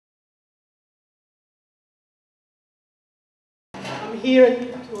I'm here to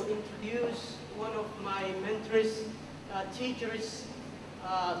introduce one of my mentors, teachers,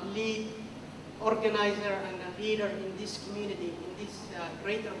 lead organizer and a leader in this community, in this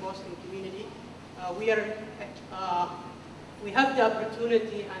Greater Boston community. We have the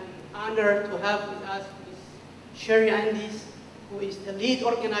opportunity and honor to have with us Ms. Cheri Andes, who is the lead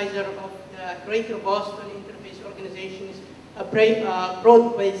organizer of the Greater Boston Interfaith Organization, a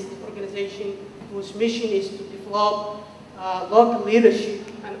broad-based organization whose mission is to develop local leadership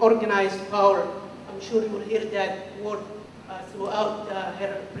and organized power. I'm sure you will hear that word throughout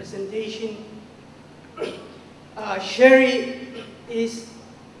her presentation. Cheri is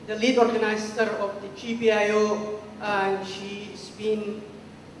the lead organizer of the GBIO, and she's been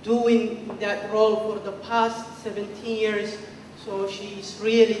doing that role for the past 17 years. So she's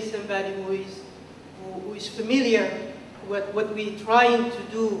really somebody who is familiar with what we're trying to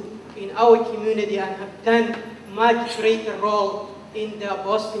do in our community and have done much greater role in the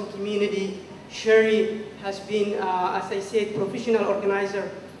Boston community. Cheri has been, as I said, professional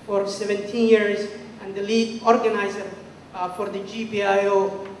organizer for 17 years and the lead organizer for the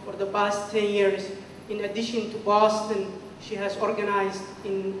GBIO for the past 10 years. In addition to Boston, she has organized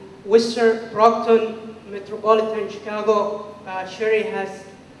in Worcester, Brockton, Metropolitan Chicago. Cheri has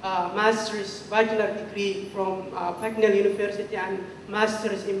a master's, bachelor degree from Bucknell University and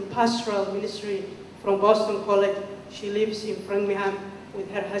master's in pastoral ministry from Boston College. She lives in Framingham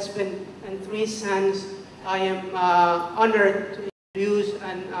with her husband and 3 sons. I am honored to introduce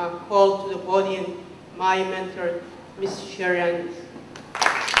and call to the podium my mentor, Ms. Cheri Andes.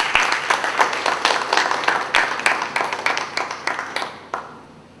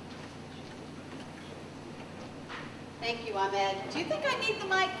 Thank you, Ahmed. Do you think I need the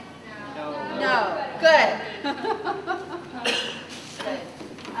mic? No. No. Good. Good.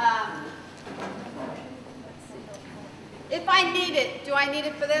 If I need it, do I need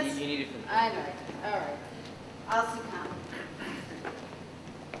it for this? You need it for this. I know. All right. I'll succumb.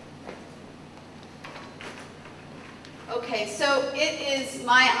 Okay, so it is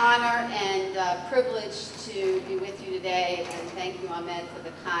my honor and privilege to be with you today, and thank you, Ahmed, for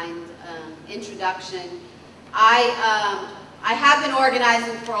the kind introduction. I have been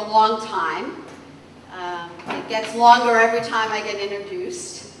organizing for a long time. It gets longer every time I get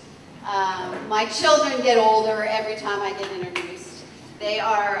introduced. My children get older every time I get introduced. They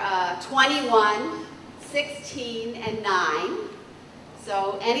are 21, 16, and 9.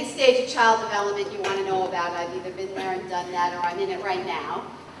 So any stage of child development you want to know about, I've either been there and done that, or I'm in it right now.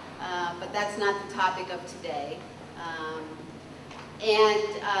 But that's not the topic of today.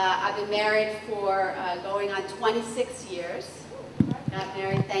 I've been married for going on 26 years. Got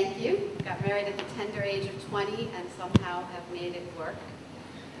married, thank you. Got married at the tender age of 20 and somehow have made it work.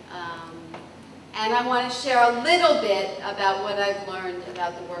 And I want to share a little bit about what I've learned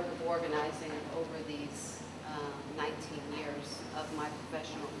about the work of organizing over these 19 years of my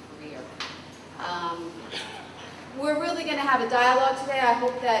professional career. We're really going to have a dialogue today. I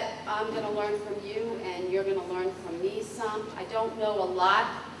hope that I'm going to learn from you and you're going to learn from me some. I don't know a lot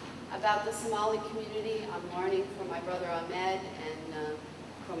about the Somali community. I'm learning from my brother Ahmed and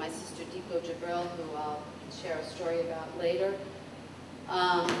from my sister Diko Jibril, who I'll share a story about later.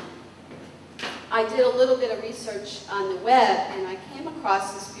 I did a little bit of research on the web and I came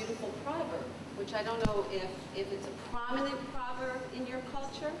across this beautiful proverb, which I don't know if it's a prominent proverb in your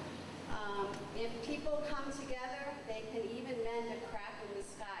culture. If people come together, they can even mend a crack in the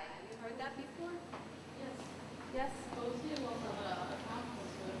sky. Have you heard that before? Yes. Yes?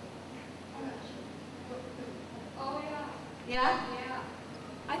 Oh, yeah. Yeah? Yeah.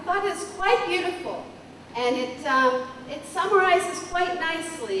 I thought it was quite beautiful, and it summarizes quite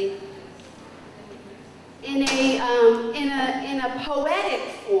nicely in a poetic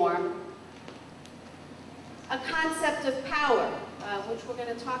form a concept of power, which we're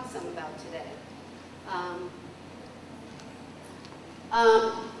going to talk some about today.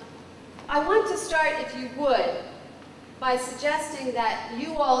 I want to start, if you would, by suggesting that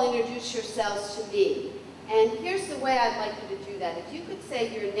you all introduce yourselves to me. And here's the way I'd like you to do that. If you could say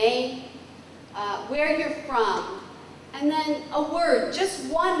your name, where you're from, and then a word,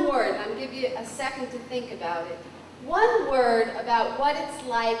 just one word. I'll give you a second to think about it. One word about what it's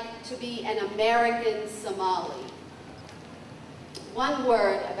like to be an American Somali. One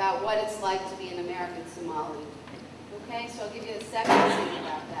word about what it's like to be an American Somali. Okay, so I'll give you a second to think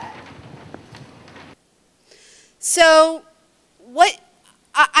about that. So,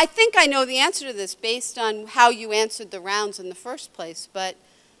 I think I know the answer to this based on how you answered the rounds in the first place, but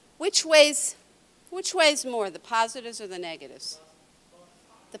which weighs more, the positives or the negatives?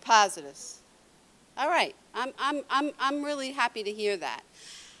 The positives. All right. I'm really happy to hear that.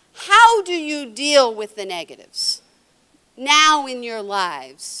 How do you deal with the negatives now in your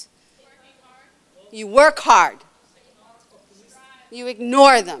lives? You work hard. You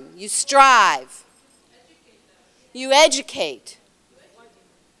ignore them. You strive. You educate.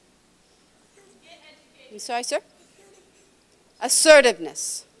 I'm sorry, sir?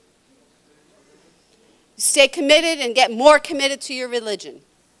 Assertiveness. You stay committed and get more committed to your religion.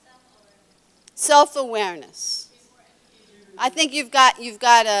 Self-awareness. I think you've got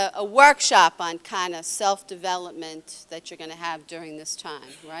a workshop on kind of self-development that you're going to have during this time,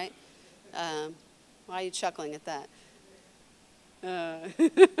 right? Why are you chuckling at that?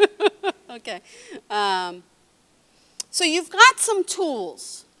 Okay. So you've got some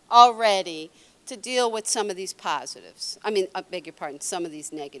tools already to deal with some of these positives. I mean, I beg your pardon, some of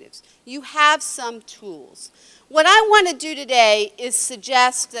these negatives. You have some tools. What I want to do today is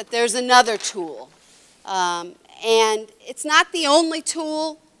suggest that there's another tool. And it's not the only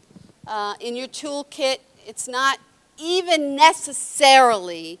tool in your toolkit. It's not even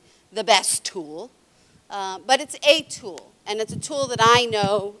necessarily the best tool, but it's a tool. And it's a tool that I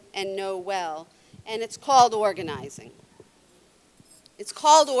know and know well. And it's called organizing. It's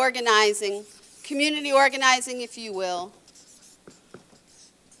called organizing, community organizing, if you will.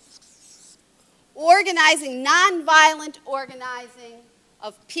 Organizing, nonviolent organizing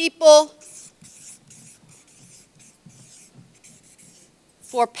of people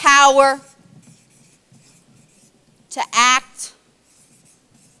for power to act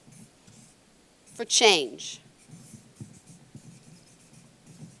for change.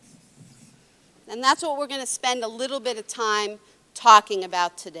 And that's what we're going to spend a little bit of time talking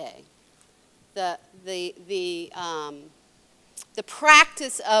about today. The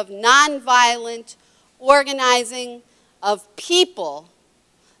practice of nonviolent organizing of people.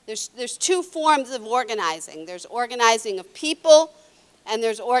 There's two forms of organizing. There's organizing of people and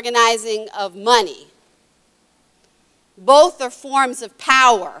there's organizing of money. Both are forms of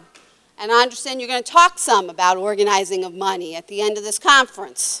power. And I understand you're going to talk some about organizing of money at the end of this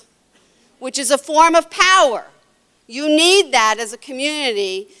conference, which is a form of power. You need that as a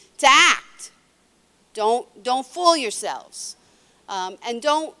community to act. Don't fool yourselves. And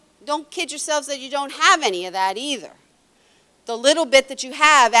don't kid yourselves that you don't have any of that either. The little bit that you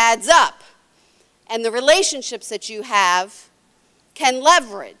have adds up. And the relationships that you have can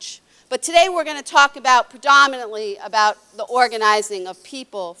leverage. But today we're going to talk about predominantly about the organizing of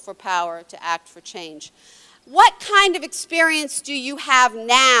people for power to act for change. What kind of experience do you have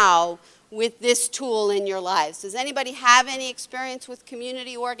now with this tool in your lives? Does anybody have any experience with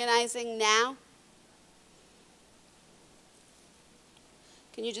community organizing now?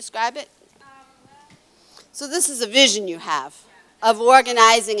 Can you describe it? So this is a vision you have of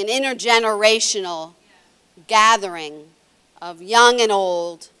organizing an intergenerational gathering of young and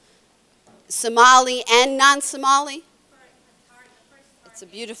old, Somali and non-Somali. It's a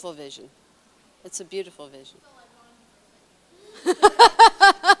beautiful vision. It's a beautiful vision.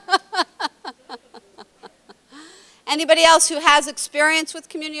 Anybody else who has experience with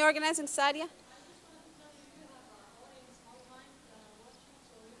community organizing? Sadia?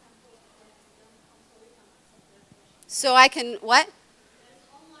 So I can, what?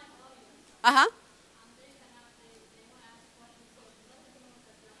 Uh-huh.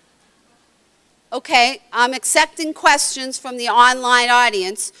 Okay, I'm accepting questions from the online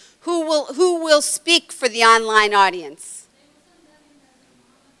audience. Who will speak for the online audience?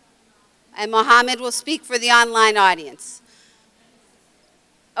 And Mohammed will speak for the online audience.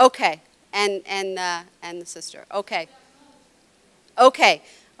 Okay, and the sister. Okay. Okay.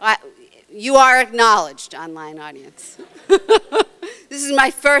 You are acknowledged, online audience. This is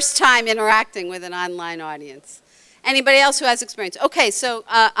my first time interacting with an online audience. Anybody else who has experience? Okay, so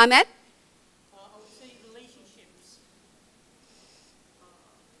Ahmed? I would say relationships.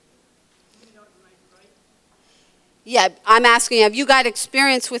 Yeah, I'm asking, have you got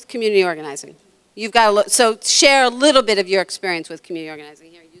experience with community organizing? You've got so share a little bit of your experience with community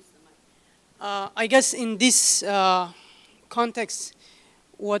organizing. Here, use the mic. I guess in this context,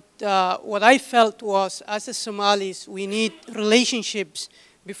 what I felt was, as a Somalis, we need relationships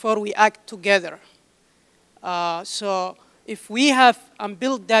before we act together. So if we have and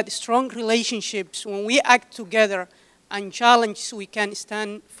build that strong relationships, when we act together and challenge, we can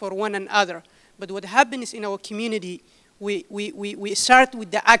stand for one another. But what happens in our community, we start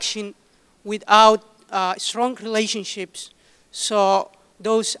with the action without strong relationships. So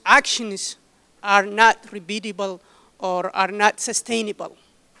those actions are not repeatable or are not sustainable.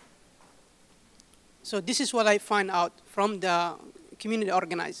 So this is what I find out from the community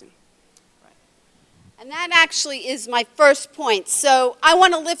organizing. And that actually is my first point. So I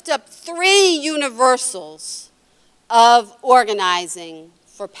want to lift up 3 universals of organizing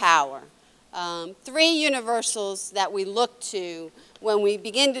for power. 3 universals that we look to when we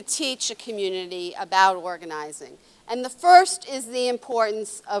begin to teach a community about organizing. And the first is the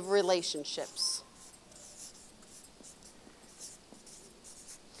importance of relationships.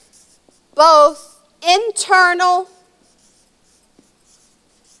 Both internal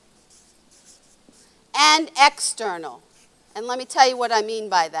and external. And let me tell you what I mean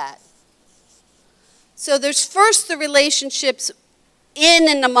by that. So there's first the relationships in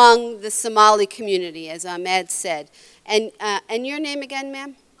and among the Somali community, as Ahmed said. And your name again,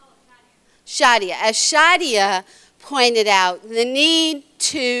 ma'am? Oh, Shadia. Shadia. As Shadia pointed out, the need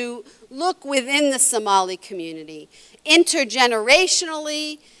to look within the Somali community,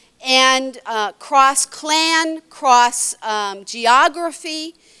 intergenerationally and cross-clan,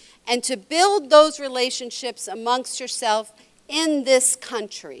 cross-geography, and to build those relationships amongst yourself in this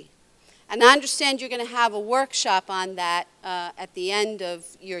country. And I understand you're going to have a workshop on that at the end of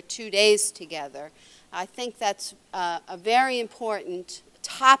your 2 days together. I think that's a very important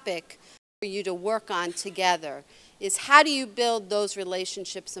topic for you to work on together, is how do you build those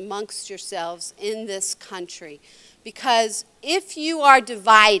relationships amongst yourselves in this country? Because if you are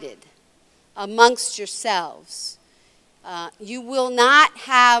divided amongst yourselves, you will not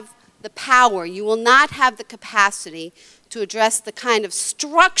have the power, you will not have the capacity to address the kind of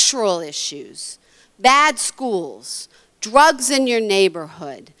structural issues, bad schools, drugs in your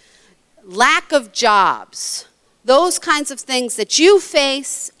neighborhood, lack of jobs, those kinds of things that you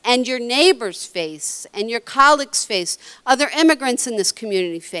face and your neighbors face and your colleagues face, other immigrants in this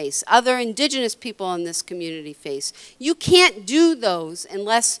community face, other indigenous people in this community face. You can't do those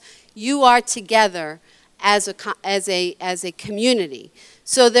unless you are together as a community.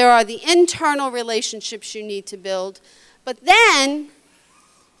 So there are the internal relationships you need to build, but then,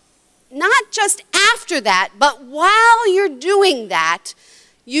 not just after that, but while you're doing that,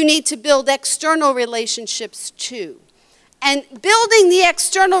 you need to build external relationships too. And building the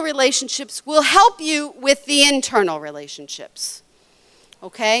external relationships will help you with the internal relationships,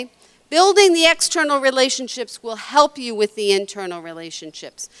 okay? Building the external relationships will help you with the internal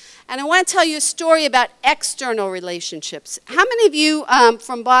relationships. And I want to tell you a story about external relationships. How many of you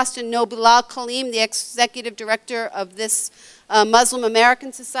from Boston know Bilal Kaleem, the executive director of this Muslim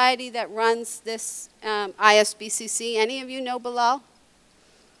American Society that runs this ISBCC? Any of you know Bilal?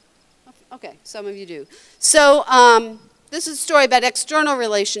 Okay, some of you do. So this is a story about external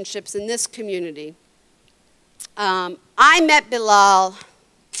relationships in this community. I met Bilal,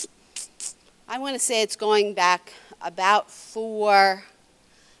 I want to say it's going back about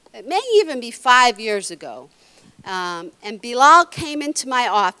it may even be 5 years ago. And Bilal came into my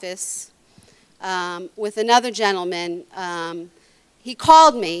office with another gentleman. He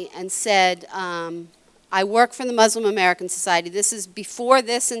called me and said, I work for the Muslim American Society. This is before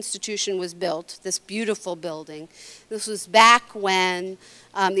this institution was built, this beautiful building. This was back when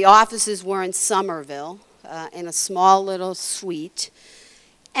the offices were in Somerville, in a small little suite.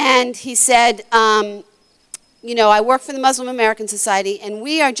 And he said, you know, I work for the Muslim American Society, and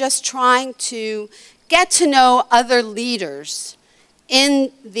we are just trying to get to know other leaders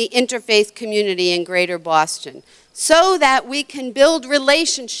in the interfaith community in Greater Boston so that we can build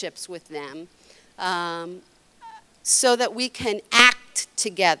relationships with them, so that we can act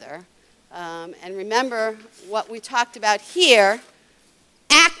together. And remember what we talked about here,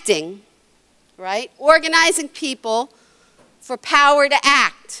 acting, right? Organizing people for power to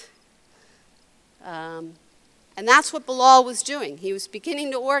act. And that's what Bilal was doing. He was beginning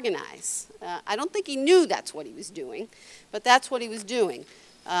to organize. I don't think he knew that's what he was doing, but that's what he was doing.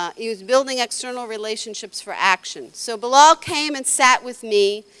 He was building external relationships for action. So Bilal came and sat with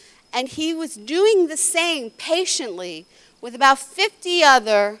me, and he was doing the same patiently with about 50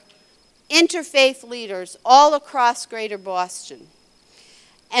 other interfaith leaders all across Greater Boston.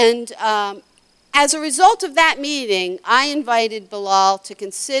 And as a result of that meeting, I invited Bilal to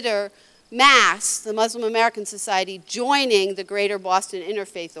consider MAS, the Muslim American Society, joining the Greater Boston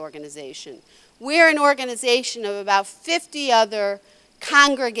Interfaith Organization. We're an organization of about 50 other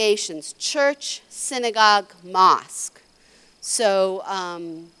congregations, church, synagogue, mosque. So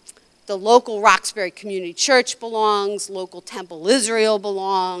the local Roxbury Community Church belongs, local Temple Israel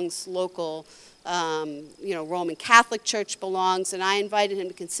belongs, local Roman Catholic Church belongs, and I invited him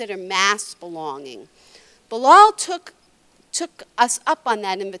to consider MAS belonging. Bilal took us up on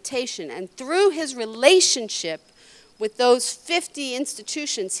that invitation, and through his relationship with those 50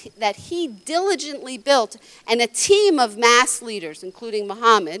 institutions that he diligently built, and a team of mass leaders, including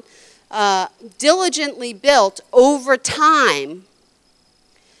Muhammad, diligently built over time,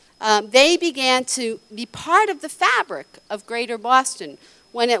 they began to be part of the fabric of Greater Boston,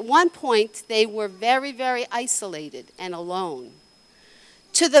 when at one point they were very, very isolated and alone,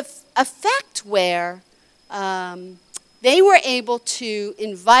 to the effect where they were able to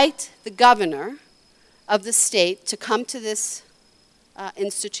invite the governor of the state to come to this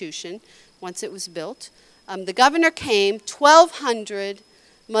institution once it was built. The governor came, 1,200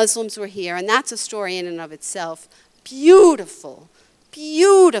 Muslims were here, and that's a story in and of itself. Beautiful,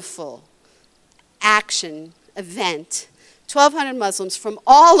 beautiful action event. 1,200 Muslims from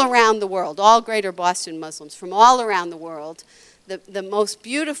all around the world, all Greater Boston Muslims from all around the world. The most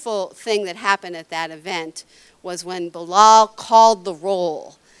beautiful thing that happened at that event was when Bilal called the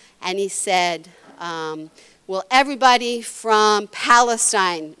roll, and he said, will everybody from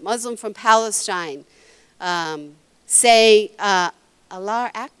Palestine, Muslim from Palestine, say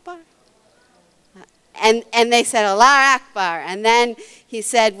Allah Akbar? And they said Allah Akbar. And then he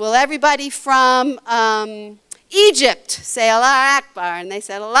said, will everybody from Egypt say Allah Akbar? And they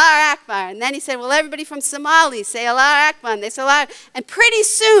said Allah Akbar. And then he said, will everybody from Somali say Allah Akbar? And they said Allah Akbar. And pretty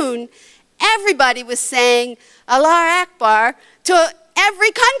soon, everybody was saying Allah Akbar to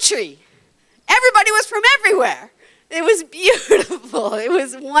every country. Everybody was from everywhere. It was beautiful. It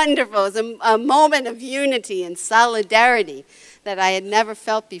was wonderful. It was a moment of unity and solidarity that I had never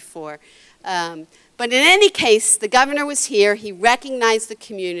felt before. But in any case, the governor was here. He recognized the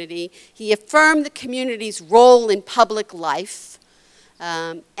community. He affirmed the community's role in public life.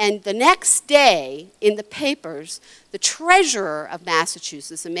 And the next day, in the papers, the treasurer of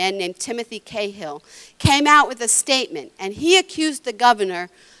Massachusetts, a man named Timothy Cahill, came out with a statement, and he accused the governor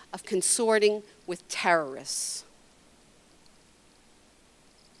of consorting with terrorists.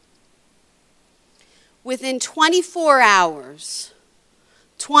 Within 24 hours,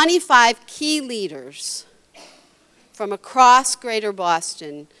 25 key leaders from across Greater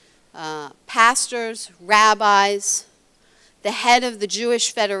Boston, pastors, rabbis, the head of the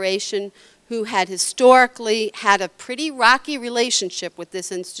Jewish Federation, who had historically had a pretty rocky relationship with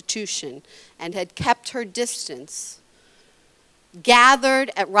this institution and had kept her distance,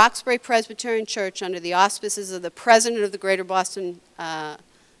 gathered at Roxbury Presbyterian Church under the auspices of the president of the Greater Boston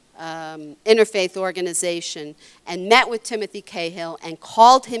Interfaith Organization, and met with Timothy Cahill and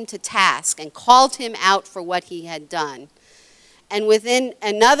called him to task and called him out for what he had done. And within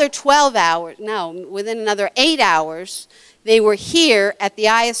another 12 hours, no, within another 8 hours, they were here at the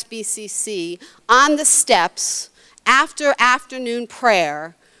ISBCC on the steps after afternoon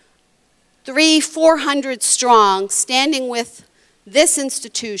prayer, 300-400 strong, standing with this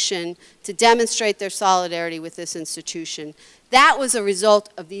institution to demonstrate their solidarity with this institution. That was a result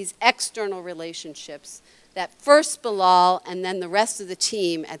of these external relationships that first Bilal and then the rest of the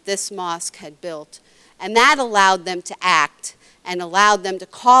team at this mosque had built. And that allowed them to act and allowed them to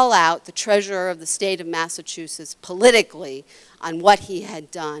call out the treasurer of the state of Massachusetts politically on what he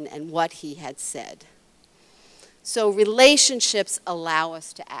had done and what he had said. So relationships allow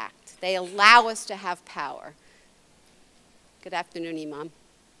us to act. They allow us to have power. Good afternoon, Imam.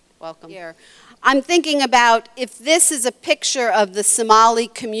 Welcome here. I'm thinking about if this is a picture of the Somali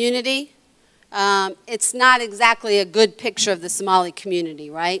community, it's not exactly a good picture of the Somali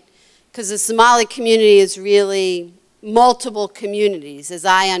community, right? Because the Somali community is really multiple communities, as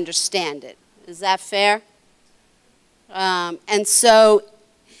I understand it. Is that fair? And so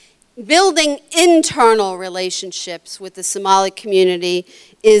building internal relationships with the Somali community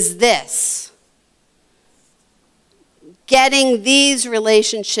is this. Getting these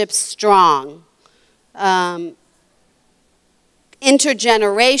relationships strong,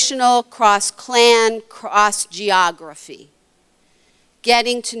 intergenerational, cross-clan, cross-geography,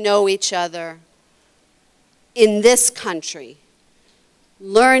 getting to know each other in this country,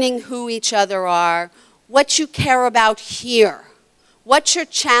 learning who each other are, what you care about here, what your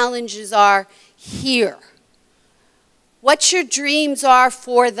challenges are here, what your dreams are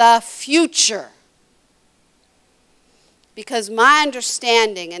for the future. Because my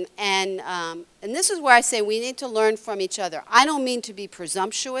understanding, and this is where I say we need to learn from each other. I don't mean to be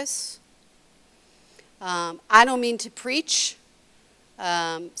presumptuous. I don't mean to preach.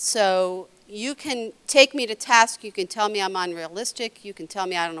 So you can take me to task. You can tell me I'm unrealistic. You can tell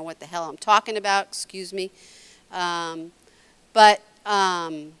me I don't know what the hell I'm talking about. Excuse me. But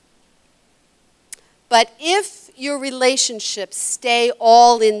if your relationships stay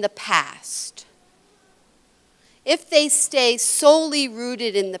all in the past, if they stay solely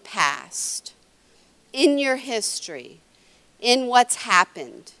rooted in the past, in your history, in what's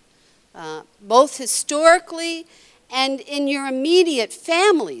happened, both historically and in your immediate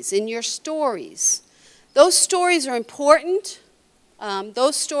families, in your stories. Those stories are important.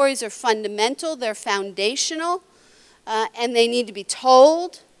 Those stories are fundamental. They're foundational. And they need to be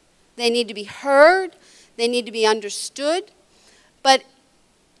told. They need to be heard. They need to be understood. But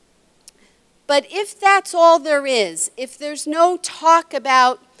if that's all there is, if there's no talk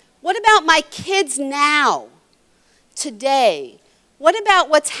about, what about my kids now, today? What about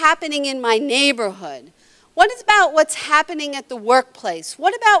what's happening in my neighborhood? What about what's happening at the workplace?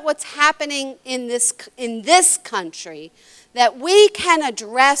 What about what's happening in this country that we can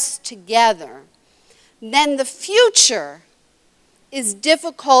address together? Then the future is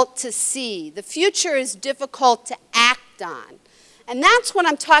difficult to see. The future is difficult to act on. And that's what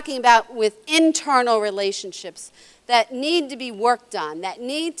I'm talking about with internal relationships that need to be worked on, that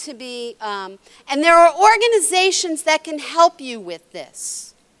need to be, and there are organizations that can help you with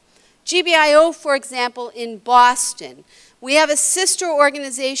this. GBIO, for example, in Boston. We have a sister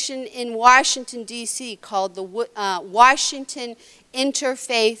organization in Washington, D.C. called the Washington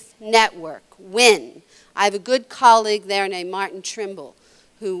Interfaith Network, WIN. I have a good colleague there named Martin Trimble,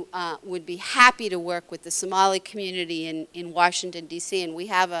 who would be happy to work with the Somali community in Washington, D.C., and we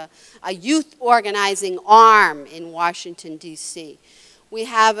have a youth organizing arm in Washington, D.C. We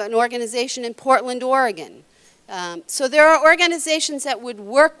have an organization in Portland, Oregon. So there are organizations that would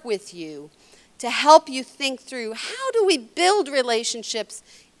work with you to help you think through how do we build relationships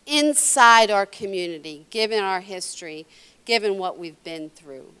inside our community, given our history, given what we've been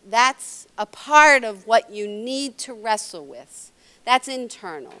through. That's a part of what you need to wrestle with. That's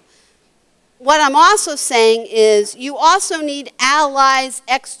internal. What I'm also saying is you also need allies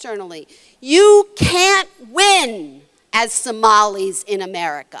externally. You can't win as Somalis in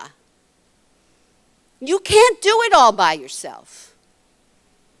America. You can't do it all by yourself.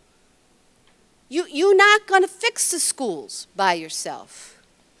 You're not going to fix the schools by yourself.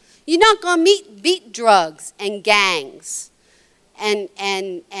 You're not going to beat drugs and gangs and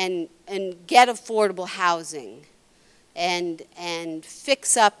get affordable housing and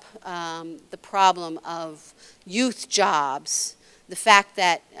fix up the problem of youth jobs, the fact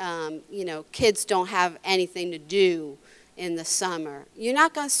that you know, kids don't have anything to do in the summer. You're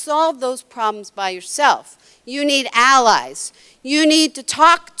not going to solve those problems by yourself. You need allies. You need to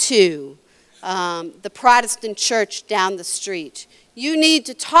talk to the Protestant church down the street. You need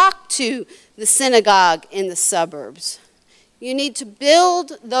to talk to the synagogue in the suburbs. You need to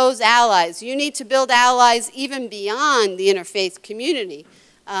build those allies. You need to build allies even beyond the interfaith community.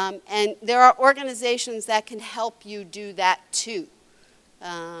 And there are organizations that can help you do that too.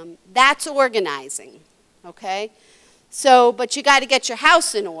 That's organizing, okay? So, but you got to get your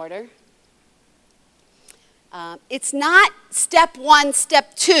house in order. It's not step one,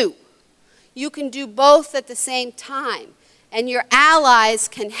 step two. You can do both at the same time. And your allies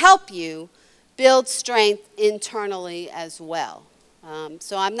can help you build strength internally as well.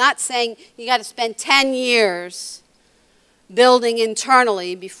 So I'm not saying you got to spend 10 years building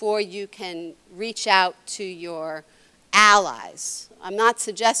internally before you can reach out to your allies. I'm not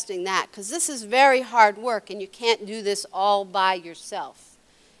suggesting that, because this is very hard work and you can't do this all by yourself.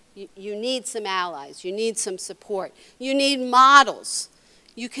 You need some allies. You need some support. You need models.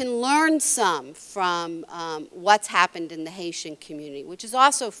 You can learn some from what's happened in the Haitian community, which is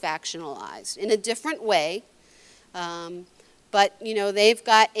also factionalized in a different way. But you know, they've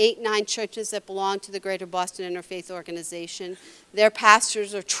got 8, 9 churches that belong to the Greater Boston Interfaith Organization. Their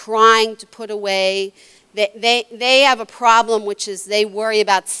pastors are trying to put away. They have a problem, which is they worry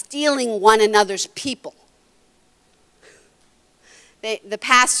about stealing one another's people. The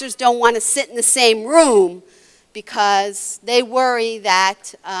pastors don't want to sit in the same room because they worry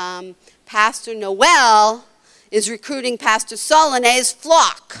that Pastor Noel is recruiting Pastor Solanet's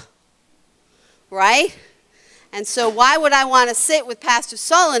flock, right? And so why would I want to sit with Pastor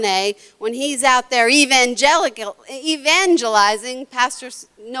Solanet when he's out there evangelizing Pastor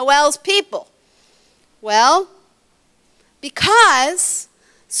Noel's people? Well, because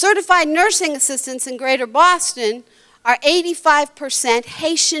certified nursing assistants in Greater Boston are 85%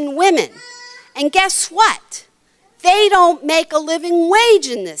 Haitian women. And guess what? They don't make a living wage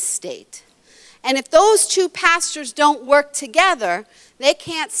in this state. And if those two pastors don't work together, they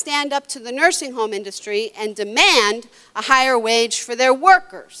can't stand up to the nursing home industry and demand a higher wage for their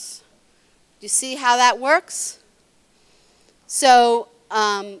workers. Do you see how that works? So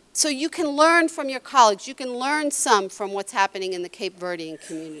you can learn from your colleagues. You can learn some from what's happening in the Cape Verdean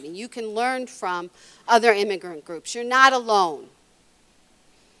community. You can learn from other immigrant groups. You're not alone.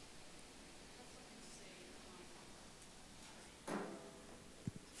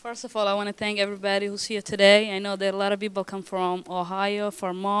 First of all, I want to thank everybody who's here today. I know that a lot of people come from Ohio,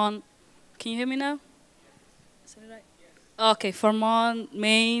 Vermont. Can you hear me now? Is that right? Okay, Vermont,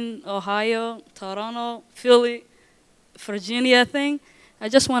 Maine, Ohio, Toronto, Philly, Virginia, I think. I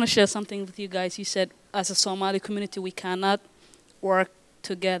just want to share something with you guys. You said as a Somali community, we cannot work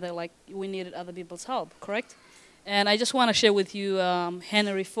together, like we needed other people's help, correct? And I just want to share with you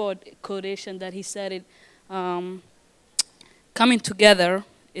Henry Ford quotation that he said it, coming together,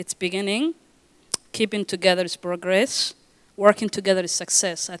 it's beginning, keeping together is progress, working together is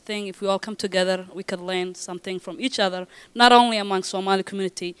success. I think if we all come together, we could learn something from each other, not only among Somali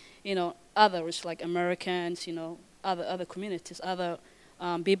community, you know, others like Americans, you know, other communities, other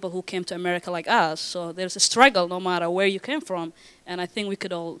people who came to America like us. So there's a struggle no matter where you came from, and I think we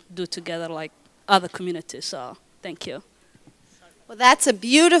could all do together like other communities. So thank you. Well, that's a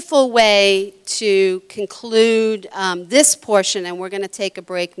beautiful way to conclude this portion, and we're going to take a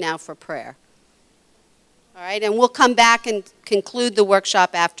break now for prayer. All right, and we'll come back and conclude the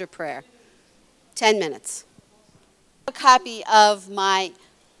workshop after prayer. 10 minutes. A copy of my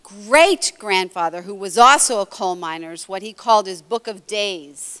great-grandfather, who was also a coal miner, what he called his Book of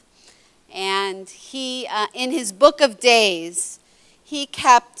Days. And he, in his Book of Days, he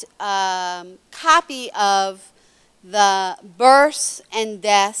kept a copy of the births and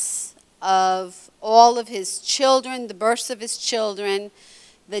deaths of all of his children, the births of his children,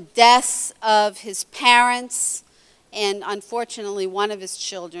 the deaths of his parents, and unfortunately one of his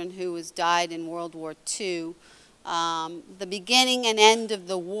children who was died in World War II, the beginning and end of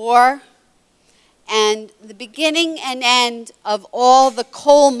the war, and the beginning and end of all the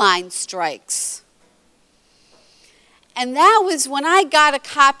coal mine strikes. And that was, when I got a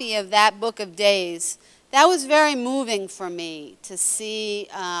copy of that Book of Days, that was very moving for me to see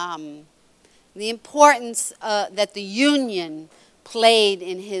the importance that the Union played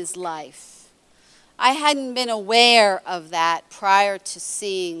in his life. I hadn't been aware of that prior to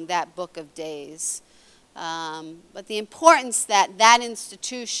seeing that Book of Days. But the importance that that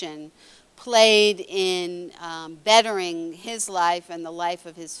institution played in bettering his life and the life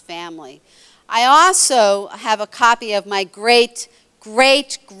of his family. I also have a copy of my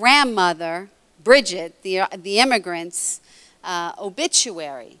great-great-grandmother, Bridget, the immigrant's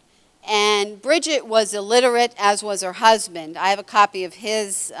obituary. And Bridget was illiterate, as was her husband. I have a copy of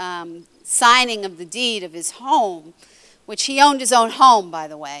his signing of the deed of his home, which he owned his own home, by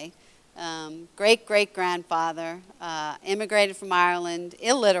the way. Great-great-grandfather, immigrated from Ireland,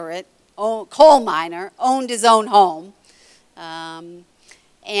 illiterate, coal miner, owned his own home. And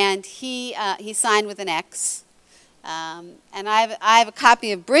he signed with an X. And I have a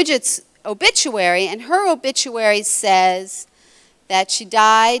copy of Bridget's obituary, and her obituary says that she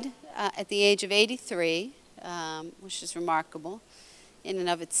died at the age of 83, which is remarkable in and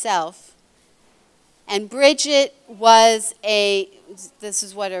of itself. And Bridget was this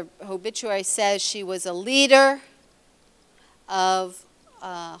is what her obituary says, she was a leader of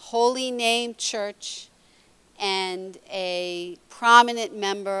Holy Name Church and a prominent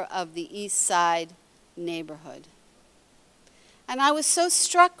member of the East Side neighborhood. And I was so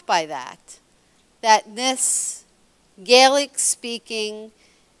struck by that this Gaelic-speaking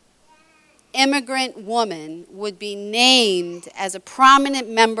immigrant woman would be named as a prominent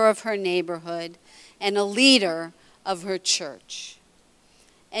member of her neighborhood and a leader of her church.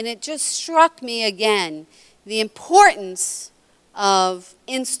 And it just struck me again, the importance of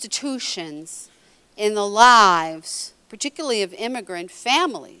institutions in the lives, particularly of immigrant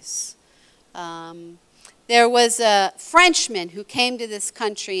families. There was a Frenchman who came to this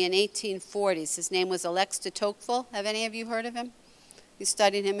country in 1840s. His name was Alexis de Tocqueville. Have any of you heard of him? You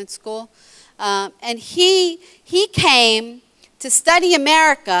studied him in school? And he came to study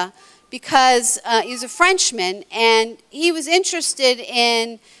America because he was a Frenchman, and he was interested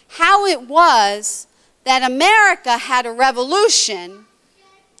in how it was that America had a revolution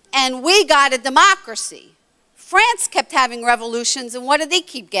and we got a democracy. France kept having revolutions, and what did they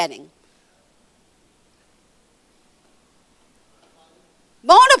keep getting?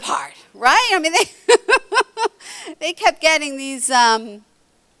 Bonaparte, right? I mean, they kept getting these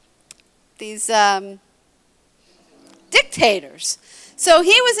dictators. So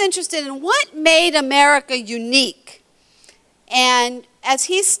he was interested in what made America unique. And as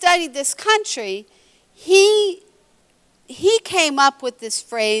he studied this country, he came up with this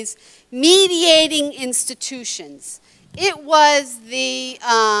phrase, mediating institutions. It was the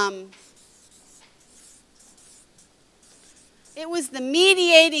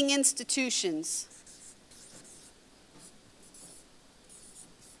mediating institutions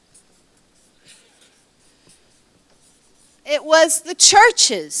It was the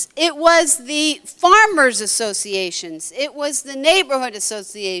churches. It was the farmers' associations. It was the neighborhood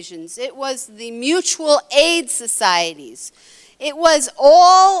associations. It was the mutual aid societies. It was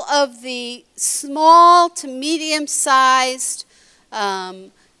all of the small to medium-sized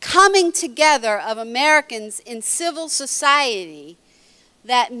coming together of Americans in civil society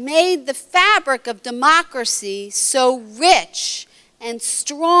that made the fabric of democracy so rich and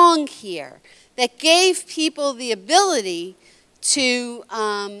strong here, that gave people the ability to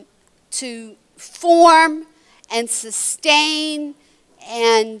form and sustain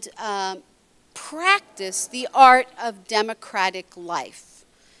and practice the art of democratic life.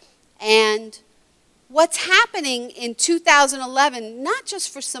 And what's happening in 2011, not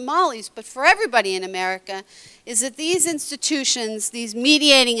just for Somalis, but for everybody in America, is that these institutions, these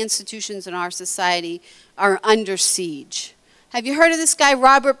mediating institutions in our society, are under siege. Have you heard of this guy,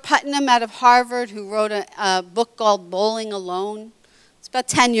 Robert Putnam, out of Harvard, who wrote a book called Bowling Alone? It's about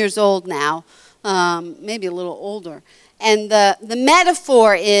 10 years old now, maybe a little older. And the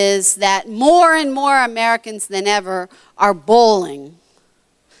metaphor is that more and more Americans than ever are bowling.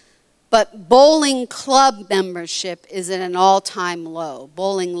 But bowling club membership is at an all-time low.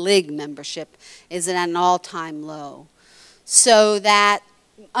 Bowling league membership is at an all-time low. So that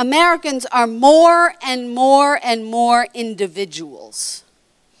Americans are more and more and more individuals.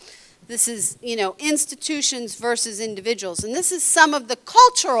 This is, you know, institutions versus individuals. And this is some of the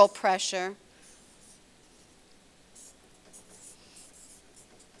cultural pressure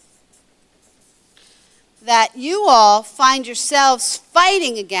that you all find yourselves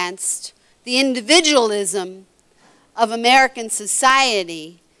fighting against, the individualism of American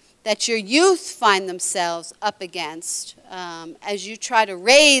society that your youth find themselves up against as you try to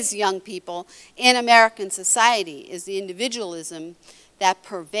raise young people in American society, is the individualism that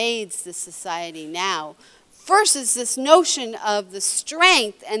pervades the society now, versus this notion of the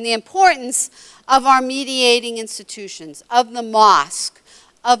strength and the importance of our mediating institutions, of the mosque,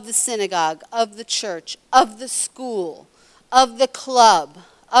 of the synagogue, of the church, of the school, of the club,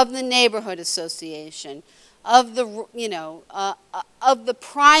 of the neighborhood association, of the, you know, of the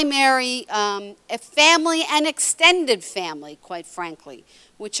primary family and extended family, quite frankly,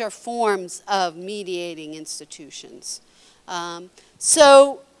 which are forms of mediating institutions.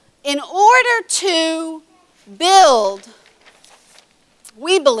 So in order to build,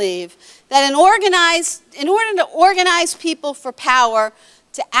 we believe that in order to organize people for power,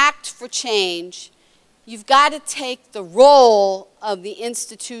 to act for change, you've got to take the role of the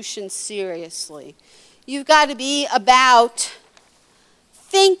institution seriously. You've got to be about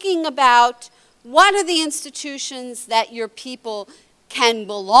thinking about what are the institutions that your people can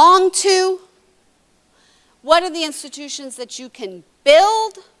belong to, what are the institutions that you can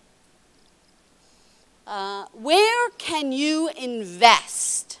build, where can you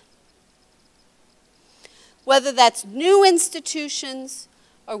invest, whether that's new institutions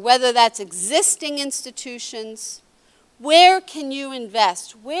or whether that's existing institutions. Where can you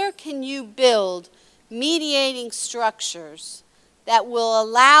invest? Where can you build mediating structures that will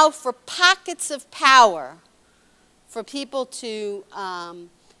allow for pockets of power for people to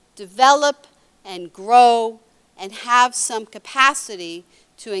develop and grow and have some capacity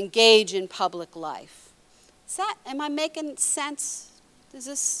to engage in public life? Am I making sense? Does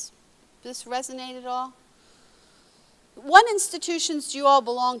this resonate at all? What institutions do you all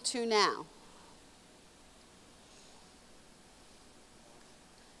belong to now?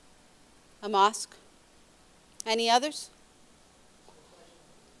 A mosque? Any others?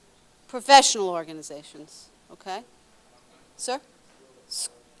 Professional organizations, okay. Sir?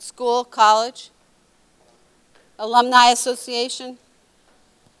 School, college? Alumni association?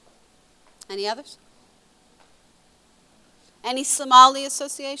 Any others? Any Somali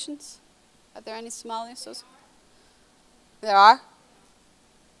associations? Are there any Somali associations? There are?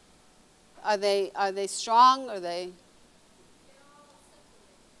 Are they strong? Are they?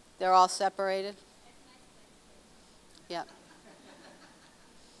 They're all separated? Yeah. In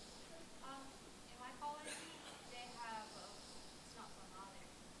my college, they have, it's not Somali.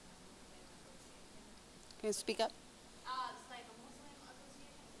 Can you speak up? It's like a Muslim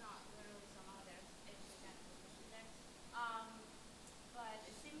association. It's not literally Somali. It's kind of Muslim there. But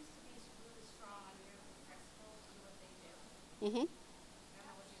it seems to be really strong and very successful in what they do. Mm-hmm. I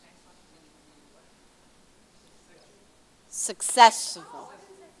don't know what you guys talk about. Successful.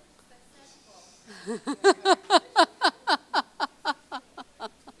 I'll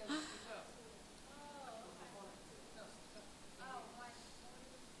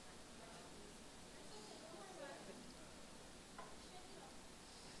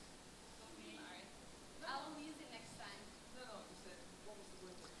use it next time.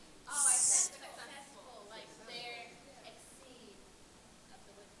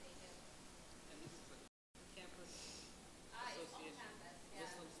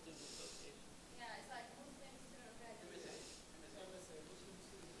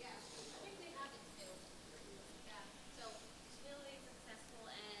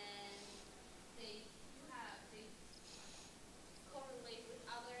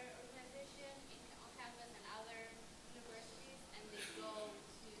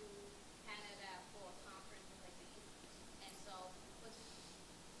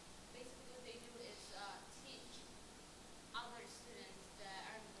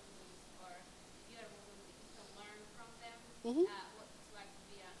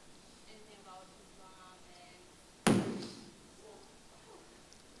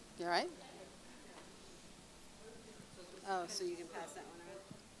 You all right? Oh, so you can pass that one around?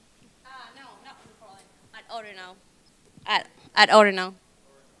 No, not in Portland. At Orino. At Orino.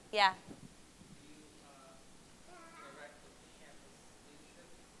 Yeah.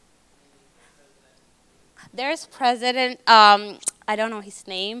 There's president, I don't know his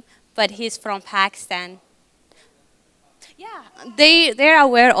name, but he's from Pakistan. Yeah, they're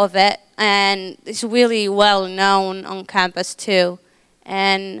aware of it, and it's really well known on campus too.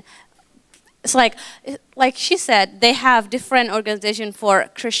 And it's like she said, they have different organization for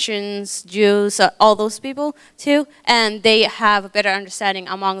Christians, Jews, all those people too, and they have a better understanding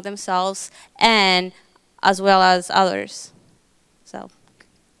among themselves and as well as others. So.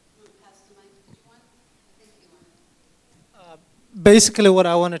 Basically, what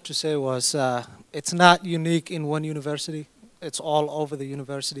I wanted to say was it's not unique in one university. It's all over the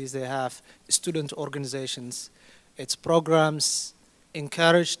universities. They have student organizations. It's programs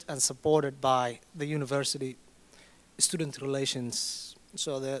encouraged and supported by the university student relations.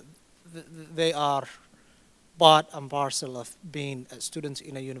 So they are part and parcel of being a student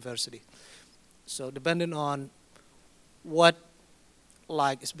in a university. So depending on what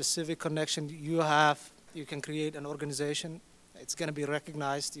like specific connection you have, you can create an organization. It's going to be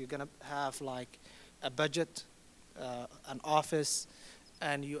recognized. You're going to have like a budget, an office,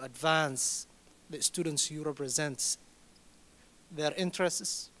 and you advance the students you represent, their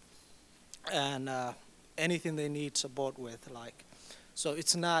interests, and anything they need support with. Like, so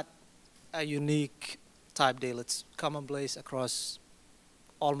it's not a unique type deal. It's commonplace across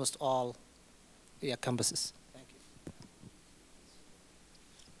almost all campuses. Thank you.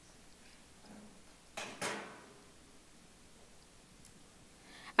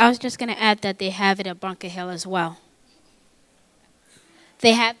 I was just going to add that they have it at Bunker Hill as well.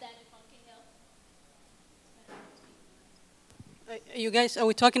 They have that at Bunker Hill. You guys, are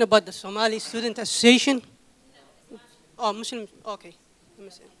we talking about the Somali Student Association? No. Oh, Muslim, okay. Let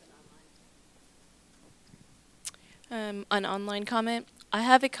me see. An online comment. I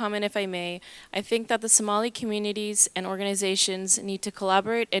have a comment, if I may. I think that the Somali communities and organizations need to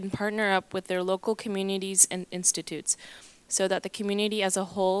collaborate and partner up with their local communities and institutes so that the community as a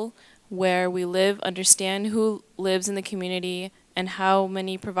whole, where we live, understand who lives in the community and how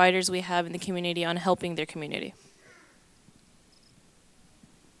many providers we have in the community on helping their community.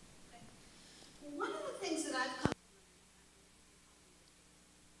 One of the things that I've come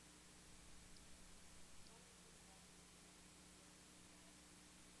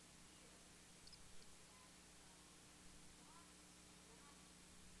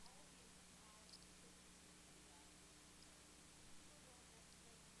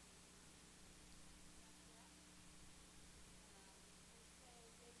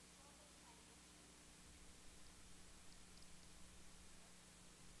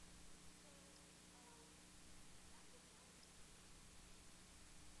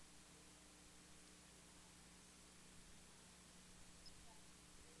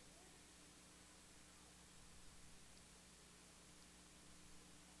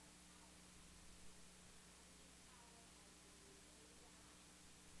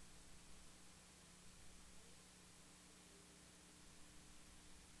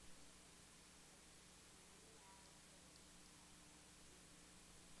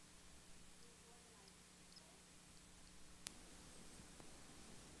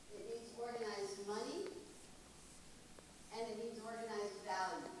organized money, and it needs organized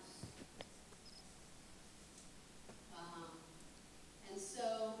values. And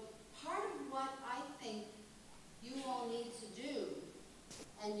so part of what I think you all need to do,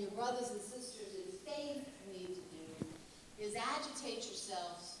 and your brothers and sisters in faith need to do, is agitate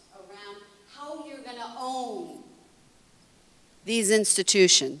yourselves around how you're going to own these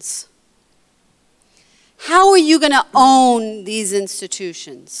institutions. How are you going to own these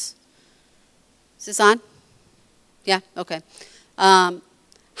institutions? Is this on? Yeah, okay. How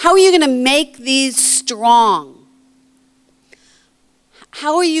are you going to make these strong?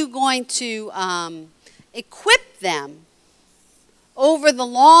 How are you going to equip them over the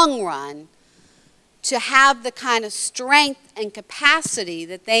long run to have the kind of strength and capacity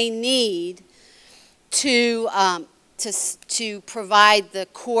that they need to provide the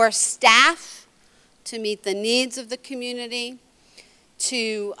core staff to meet the needs of the community,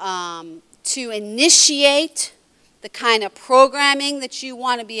 to initiate the kind of programming that you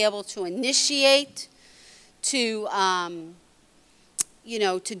want to be able to initiate, to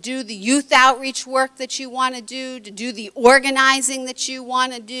do the youth outreach work that you want to do the organizing that you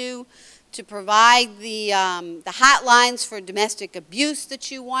want to do, to provide the hotlines for domestic abuse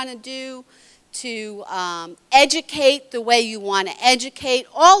that you want to do, to educate the way you want to educate,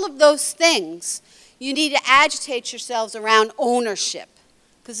 all of those things, you need to agitate yourselves around ownership,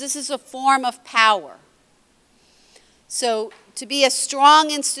 because this is a form of power. So to be a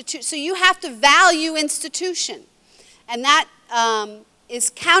strong institution, so you have to value institution. And that is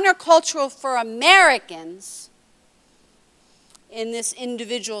countercultural for Americans in this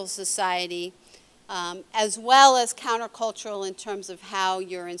individual society, as well as countercultural in terms of how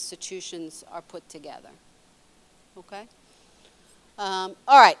your institutions are put together. Okay? All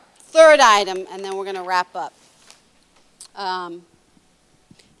right, third item, and then we're going to wrap up.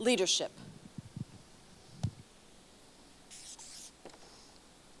 Leadership.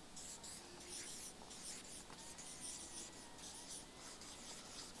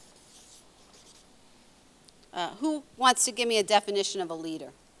 Who wants to give me a definition of a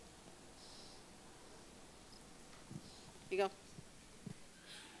leader? You go.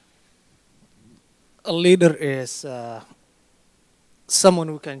 A leader is someone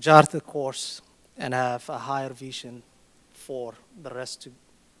who can chart the course and have a higher vision for the rest to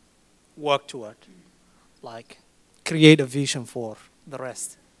work toward, like create a vision for the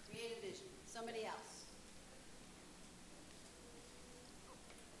rest. Create a vision. Somebody else.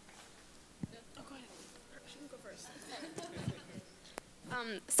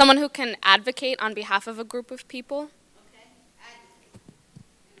 Someone who can advocate on behalf of a group of people. Okay.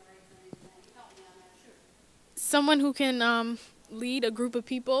 Someone who can lead a group of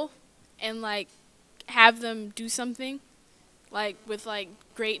people and like have them do something, like with like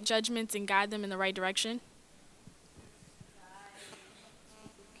great judgments and guide them in the right direction.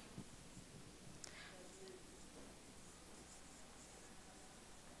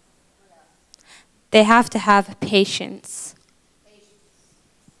 They have to have patience.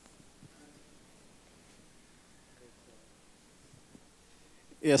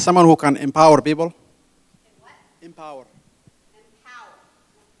 Yeah, someone who can empower people. What? Empower. Empower.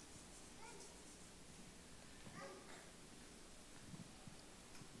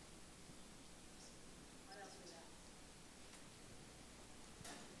 What else we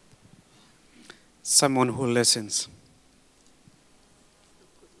got? Someone who listens.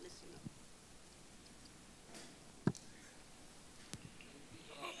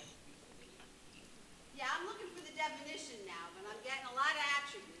 Yeah, I'm looking for the definition now, but I'm getting a lot of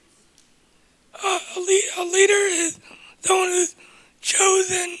attributes. A leader is someone who's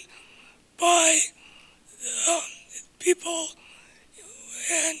chosen by people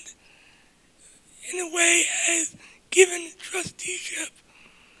and in a way has given trusteeship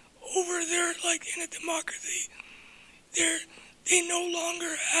over their, like in a democracy, they no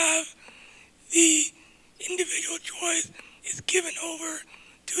longer have the individual choice. It's given over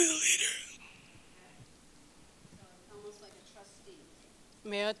to the leader. So it's almost like a trustee.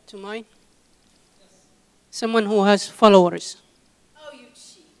 May I add to mine? Someone who has followers. Oh, you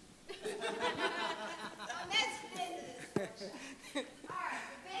cheat. Let's get into this workshop. All right,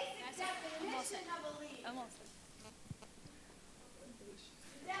 the basic definition of a leader. The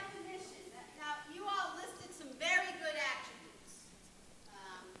definition. Now, you all listed some very good attributes.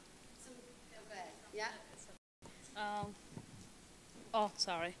 Okay, yeah?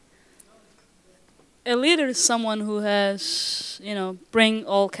 Sorry. A leader is someone who has, bring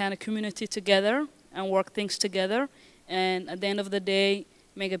all kind of community together and work things together, and at the end of the day,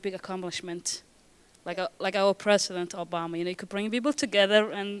 make a big accomplishment, like our President Obama. You could bring people together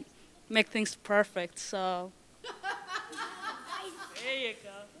and make things perfect. So there you go.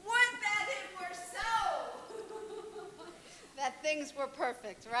 Would that it were so! That things were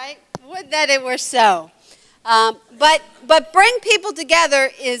perfect, right? Would that it were so. But bring people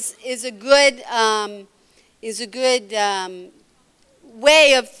together is a good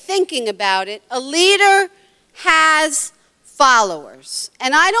way of thinking about it. A leader has followers,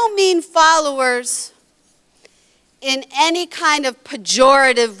 and I don't mean followers in any kind of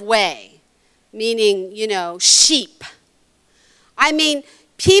pejorative way, meaning sheep. I mean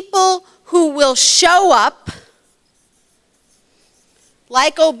people who will show up.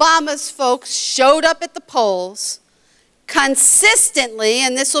 Like Obama's folks showed up at the polls consistently,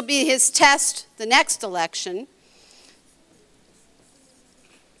 and this will be his test the next election,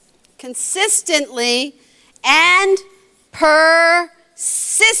 consistently and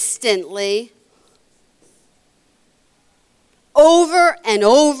persistently over and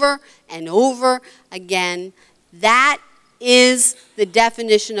over and over again. That is the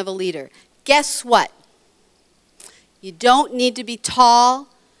definition of a leader. Guess what? You don't need to be tall,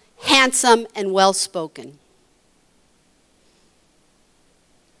 handsome, and well-spoken.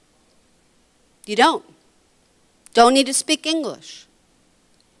 You don't. Don't need to speak English.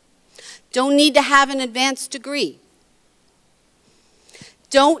 don't need to have an advanced degree,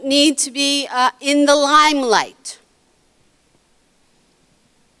 don't need to be in the limelight.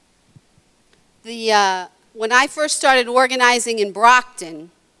 When I first started organizing in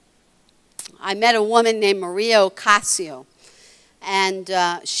Brockton, I met a woman named Maria Ocasio. And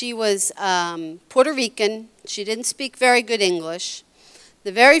she was Puerto Rican. She didn't speak very good English.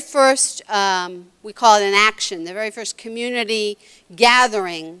 The very first, we call it an action, the very first community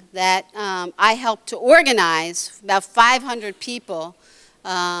gathering that I helped to organize, about 500 people,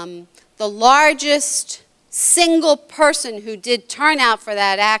 the largest single person who did turnout for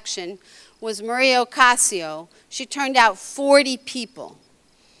that action was Maria Ocasio. She turned out 40 people.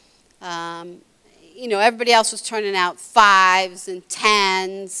 You know, everybody else was turning out 5s and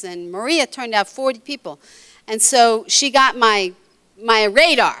 10s, and Maria turned out 40 people. And so she got my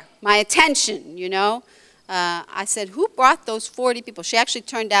radar, my attention, you know. I said, who brought those 40 people? She actually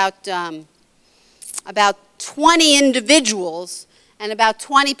turned out about 20 individuals and about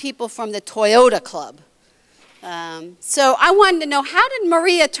 20 people from the Toyota Club. So I wanted to know, how did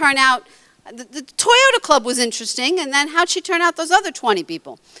Maria turn out? The Toyota Club was interesting, and then how'd she turn out those other 20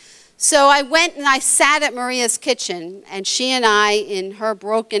 people? So I went and I sat at Maria's kitchen, and she and I, in her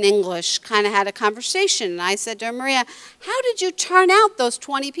broken English, kind of had a conversation. And I said to her, Maria, how did you turn out those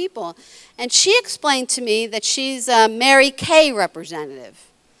 20 people? And she explained to me that she's a Mary Kay representative.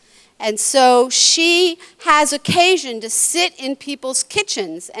 And so she has occasion to sit in people's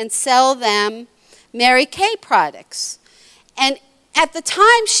kitchens and sell them Mary Kay products. And at the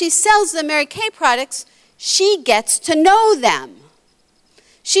time she sells the Mary Kay products, she gets to know them.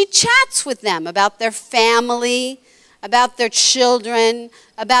 She chats with them about their family, about their children,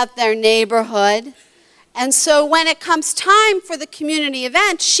 about their neighborhood. And so when it comes time for the community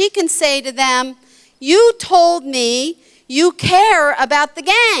event, she can say to them, you told me you care about the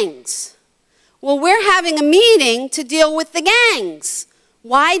gangs. Well, we're having a meeting to deal with the gangs.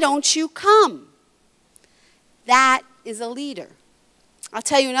 Why don't you come? That is a leader. I'll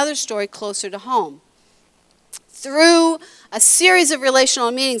tell you another story closer to home. Through a series of relational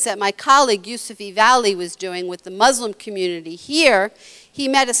meetings that my colleague Yusufi Valley was doing with the Muslim community here, he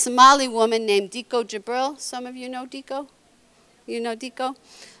met a Somali woman named Diko Jibril. Some of you know Diko? You know Diko?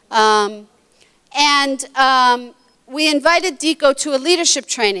 We invited Diko to a leadership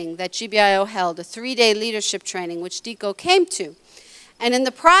training that GBIO held, a 3-day leadership training, which Diko came to. And in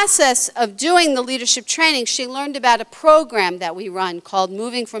the process of doing the leadership training, she learned about a program that we run called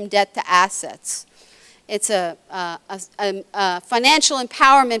Moving from Debt to Assets. It's a financial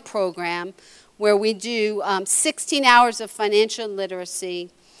empowerment program where we do 16 hours of financial literacy.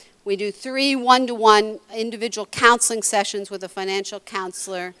 We do 3 one-to-one individual counseling sessions with a financial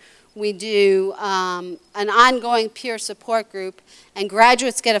counselor. We do an ongoing peer support group, and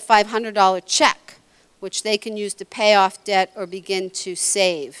graduates get a $500 check, which they can use to pay off debt or begin to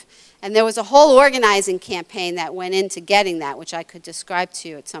save. And there was a whole organizing campaign that went into getting that, which I could describe to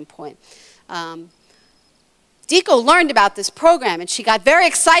you at some point. Diko learned about this program, and she got very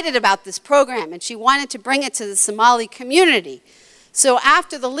excited about this program, and she wanted to bring it to the Somali community. So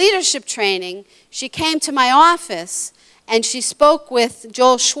after the leadership training, she came to my office, and she spoke with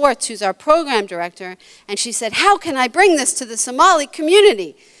Joel Schwartz, who's our program director, and she said, how can I bring this to the Somali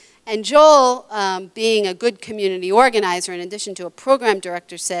community? And Joel, being a good community organizer in addition to a program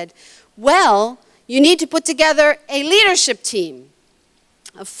director, said, well, you need to put together a leadership team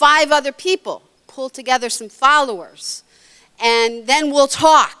of 5 other people, pull together some followers, and then we'll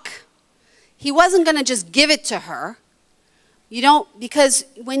talk. He wasn't going to just give it to her. You don't, because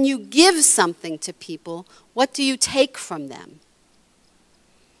when you give something to people, what do you take from them?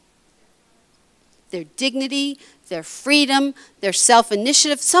 Their dignity, their freedom, their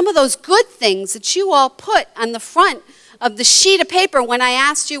self-initiative, some of those good things that you all put on the front of the sheet of paper when I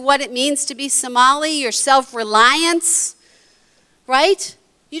asked you what it means to be Somali, your self-reliance, right?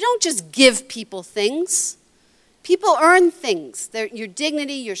 You don't just give people things. People earn things. Your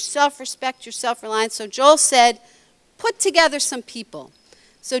dignity, your self-respect, your self-reliance. So Joel said, put together some people.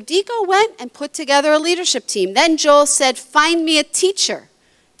 So Diko went and put together a leadership team. Then Joel said, find me a teacher.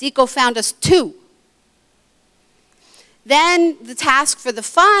 Diko found us 2. Then the task for the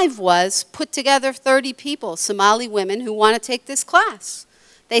 5 was put together 30 people, Somali women who want to take this class.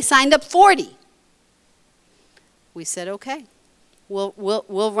 They signed up 40. We said, okay,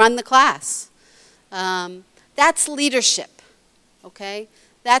 we'll run the class. That's leadership, okay?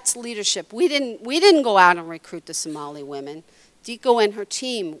 That's leadership. We didn't go out and recruit the Somali women. Diko and her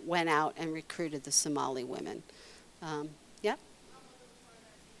team went out and recruited the Somali women. Yeah?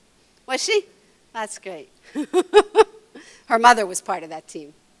 Was she? That's great. Her mother was part of that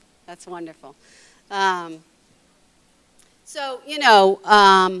team. That's wonderful. So, you know,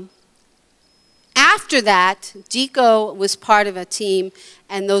 after that, Dico was part of a team,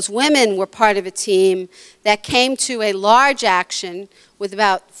 and those women were part of a team that came to a large action with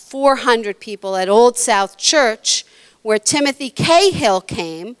about 400 people at Old South Church, where Timothy Cahill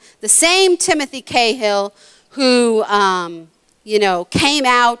came, the same Timothy Cahill who, you know, came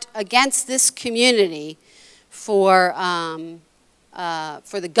out against this community for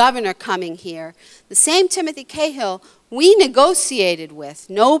the governor coming here. The same Timothy Cahill we negotiated with,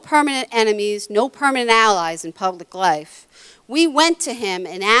 no permanent enemies, no permanent allies in public life. We went to him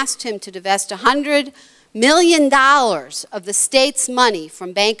and asked him to divest $100 million of the state's money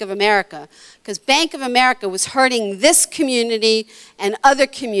from Bank of America, because Bank of America was hurting this community and other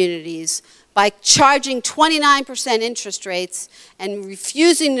communities by charging 29% interest rates and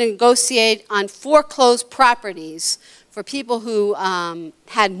refusing to negotiate on foreclosed properties for people who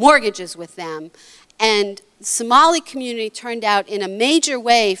had mortgages with them. And the Somali community turned out in a major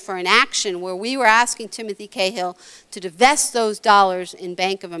way for an action where we were asking Timothy Cahill to divest those dollars in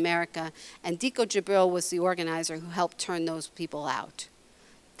Bank of America, and Dico Jibril was the organizer who helped turn those people out.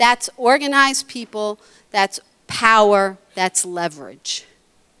 That's organized people, that's power, that's leverage.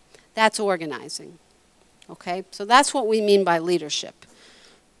 That's organizing, okay? So that's what we mean by leadership.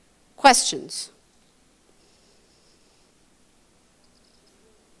 Questions?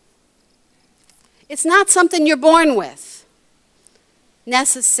 It's not something you're born with,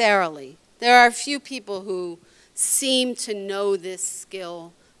 necessarily. There are a few people who seem to know this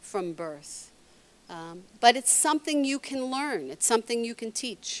skill from birth. But it's something you can learn. It's something you can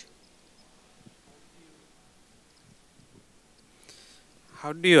teach.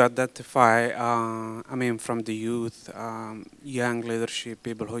 How do you identify, I mean, from the youth, young leadership,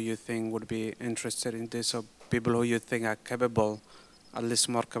 people who you think would be interested in this, or people who you think are capable, at least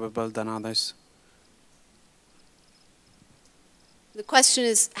more capable than others? The question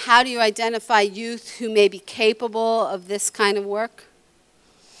is, how do you identify youth who may be capable of this kind of work?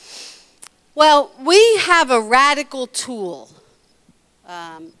 Well, we have a radical tool.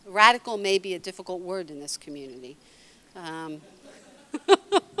 Radical may be a difficult word in this community.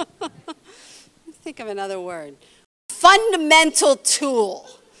 Think of another word. Fundamental tool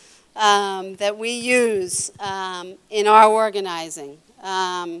that we use in our organizing.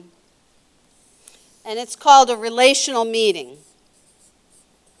 And it's called a relational meeting.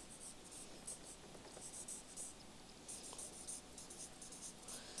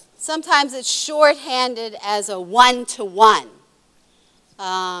 Sometimes it's shorthanded as a one-to-one.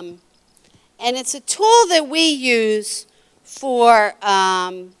 And it's a tool that we use for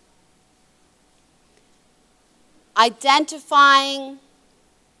identifying,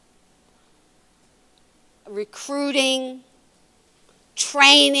 recruiting,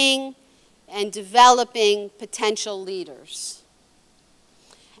 training, and developing potential leaders.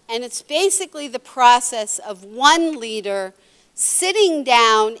 And it's basically the process of one leader sitting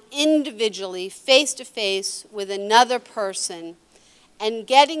down individually, face-to-face with another person and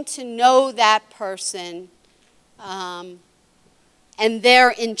getting to know that person and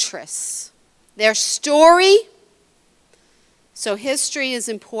their interests, their story. So history is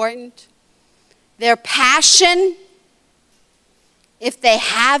important. Their passion, if they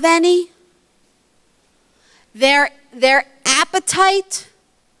have any. Their appetite,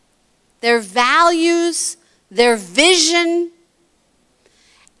 their values, their vision,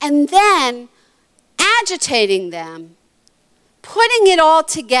 and then agitating them, putting it all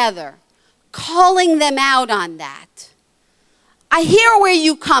together, calling them out on that. I hear where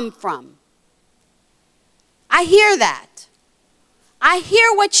you come from. I hear that. I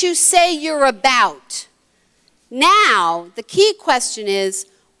hear what you say you're about. Now, the key question is,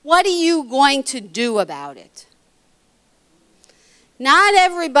 what are you going to do about it? Not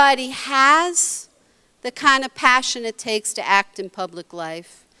everybody has the kind of passion it takes to act in public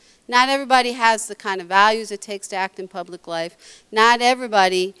life. Not everybody has the kind of values it takes to act in public life. Not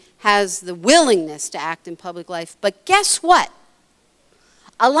everybody has the willingness to act in public life. But guess what?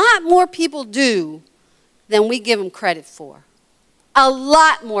 A lot more people do than we give them credit for. A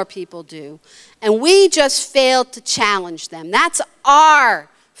lot more people do. And we just failed to challenge them. That's our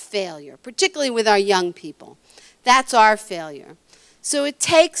failure, particularly with our young people. That's our failure. So it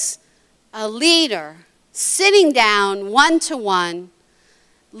takes a leader sitting down one-to-one,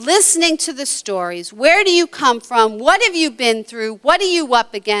 listening to the stories. Where do you come from? What have you been through? What are you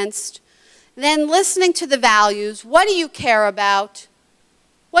up against? Then listening to the values. What do you care about?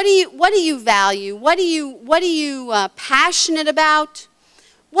 What do you value? What are you passionate about?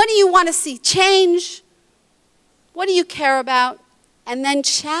 What do you want to see change? What do you care about? and then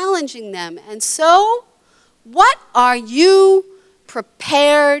challenging them. And so, what are you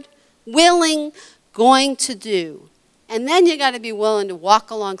prepared, willing, going to do? And then you got to be willing to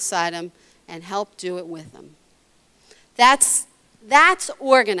walk alongside them and help do it with them. That's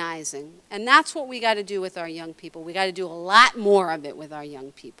organizing, and that's what we got to do with our young people. We got to do a lot more of it with our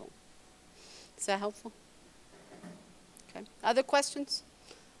young people. Is that helpful? Okay. Other questions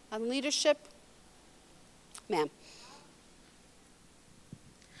on leadership? Ma'am.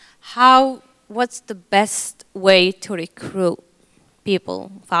 What's the best way to recruit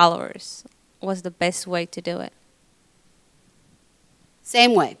people, followers? What's the best way to do it?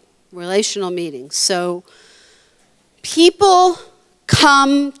 Same way, relational meetings. So people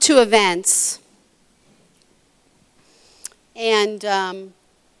come to events, and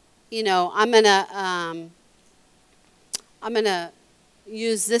you know, I'm gonna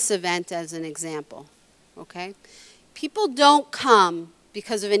use this event as an example. Okay, people don't come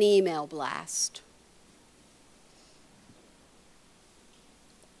because of an email blast.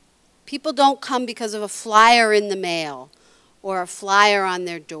 People don't come because of a flyer in the mail or a flyer on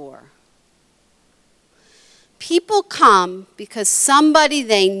their door. People come because somebody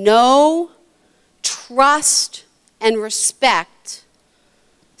they know, trust, and respect,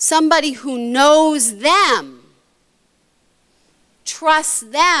 somebody who knows them, trusts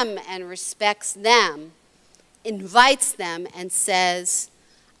them, and respects them, invites them and says,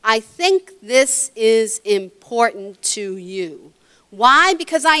 I think this is important to you. Why?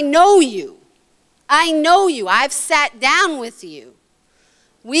 Because I know you. I know you. I've sat down with you.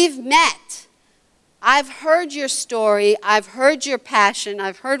 We've met. I've heard your story. I've heard your passion.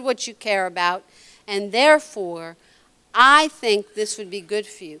 I've heard what you care about. And therefore, I think this would be good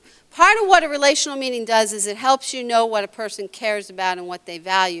for you. Part of what a relational meeting does is it helps you know what a person cares about and what they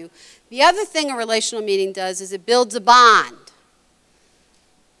value. The other thing a relational meeting does is it builds a bond.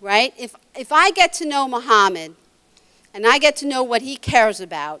 Right? If I get to know Muhammad, and I get to know what he cares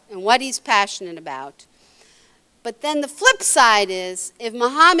about and what he's passionate about, but then the flip side is, if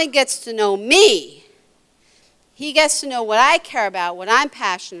Muhammad gets to know me, he gets to know what I care about, what I'm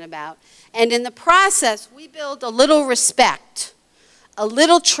passionate about, and in the process, we build a little respect, a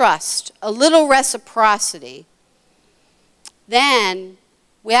little trust, a little reciprocity. Then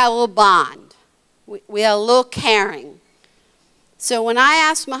we have a little bond. We have a little caring. So when I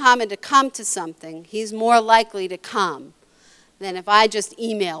ask Muhammad to come to something, he's more likely to come than if I just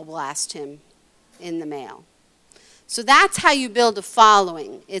email blast him in the mail. So that's how you build a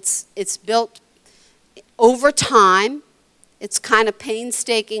following. It's built over time. It's kind of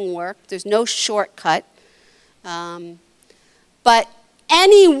painstaking work. There's no shortcut. But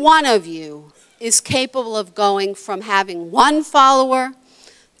any one of you is capable of going from having 1 follower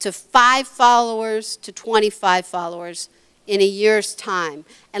to 5 followers to 25 followers in a year's time.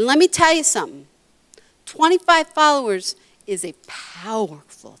 And let me tell you something. 25 followers is a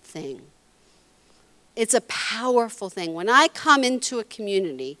powerful thing. It's a powerful thing. When I come into a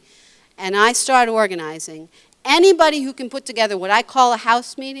community and I start organizing, anybody who can put together what I call a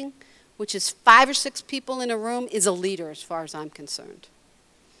house meeting, which is 5 or 6 people in a room, is a leader as far as I'm concerned.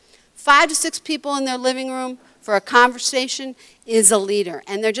 5 to 6 people in their living room for a conversation is a leader.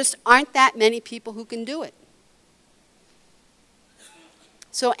 And there just aren't that many people who can do it.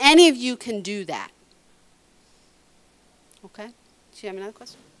 So any of you can do that. Okay? Do you have another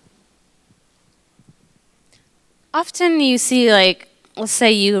question? Often you see, like, let's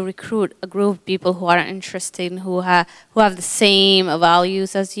say you recruit a group of people who are interested, who have the same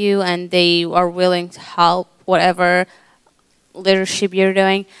values as you, and they are willing to help whatever leadership you're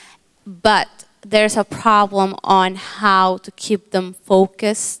doing. But there's a problem on how to keep them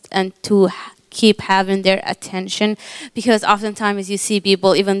focused and to keep having their attention, because oftentimes you see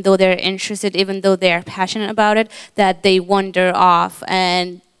people, even though they're interested, even though they're passionate about it, that they wander off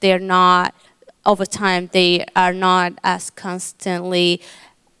and they're not, over time, they are not as constantly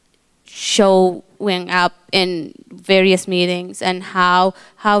showing up in various meetings. And how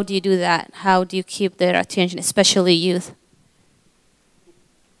do you do that? How do you keep their attention, especially youth?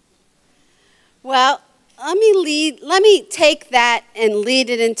 Well, let me take that and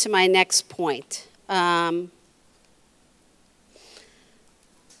lead it into my next point. And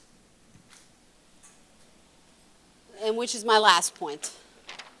which is my last point,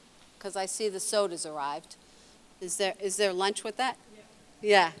 because I see the sodas arrived. Is there lunch with that?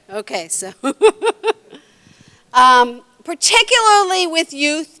 Yeah, okay, so. Particularly with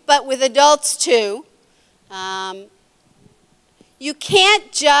youth, but with adults too, you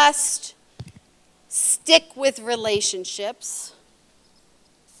can't just stick with relationships,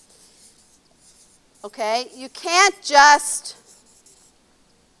 okay? You can't just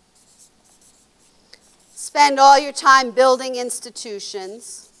spend all your time building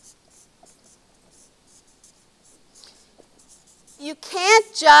institutions. You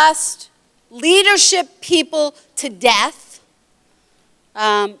can't just leadership people to death.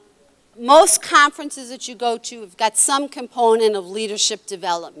 Most conferences that you go to have got some component of leadership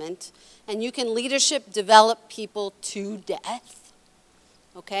development, and you can leadership develop people to death.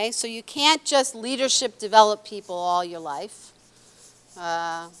 Okay, so you can't just leadership develop people all your life.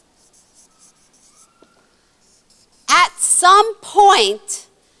 At some point,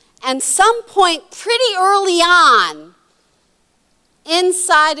 and some point pretty early on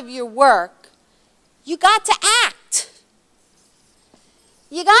inside of your work, you got to act.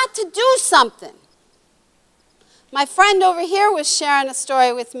 You got to do something. My friend over here was sharing a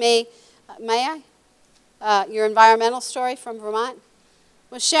story with me. May I? Your environmental story from Vermont?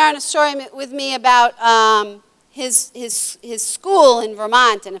 Was sharing a story with me about his school in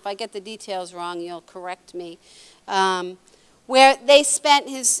Vermont, and if I get the details wrong, you'll correct me, where they spent,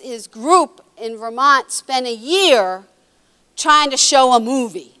 his group in Vermont spent a year trying to show a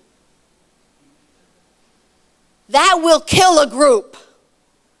movie. That will kill a group.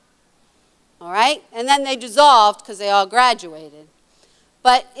 All right? And then they dissolved because they all graduated.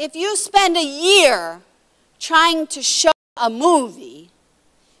 But if you spend a year trying to show a movie,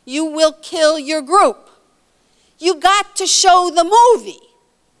 you will kill your group. You got to show the movie.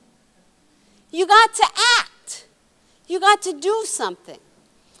 You got to act. You got to do something.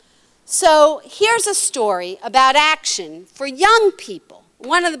 So here's a story about action for young people.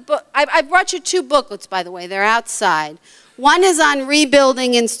 One of the I brought you 2 booklets, by the way. They're outside. One is on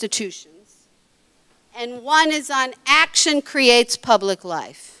rebuilding institutions, and one is on Action Creates Public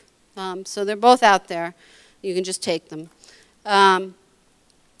Life. So they're both out there. You can just take them.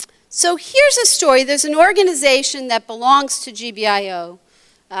 So here's a story. There's an organization that belongs to GBIO,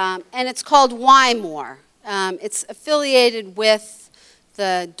 and it's called WIMOR. It's affiliated with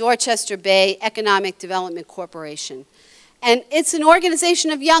the Dorchester Bay Economic Development Corporation. And it's an organization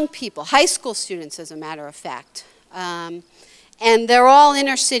of young people, high school students, as a matter of fact. And they're all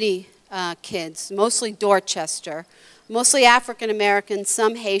inner city kids, mostly Dorchester, mostly African American,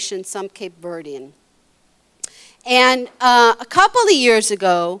 some Haitian, some Cape Verdean. And a couple of years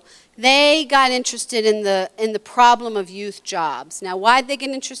ago, they got interested in the problem of youth jobs. Now, why did they get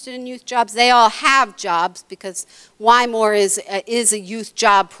interested in youth jobs? They all have jobs because WIMOR is a youth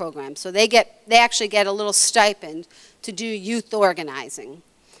job program. So they actually get a little stipend to do youth organizing.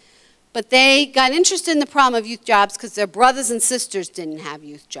 But they got interested in the problem of youth jobs because their brothers and sisters didn't have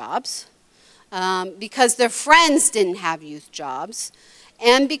youth jobs, because their friends didn't have youth jobs,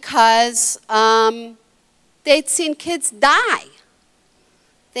 and because they'd seen kids die.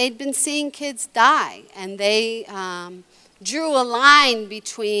 They'd been seeing kids die, and they drew a line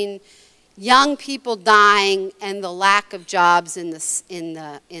between young people dying and the lack of jobs in the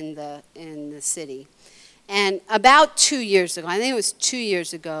city. And about 2 years ago, I think it was 2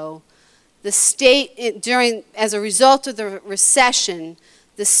 years ago, the state, as a result of the recession,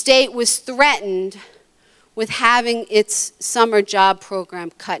 the state was threatened with having its summer job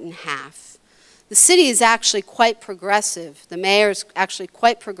program cut in half. The city is actually quite progressive. The mayor is actually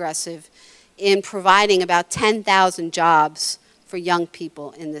quite progressive in providing about 10,000 jobs for young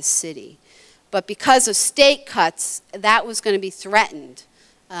people in this city. But because of state cuts, that was going to be threatened.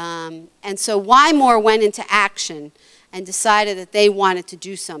 And so WIMOR went into action and decided that they wanted to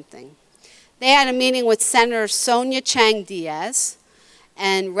do something. They had a meeting with Senator Sonia Chang Diaz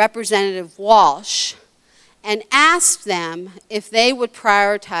and Representative Walsh and asked them if they would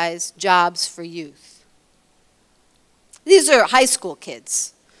prioritize jobs for youth. These are high school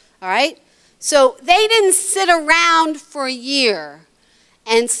kids, all right? So they didn't sit around for a year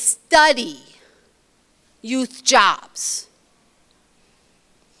and study youth jobs.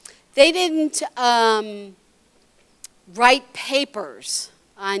 They didn't write papers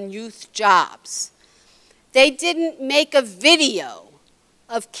on youth jobs. They didn't make a video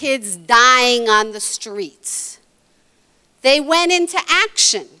of kids dying on the streets. They went into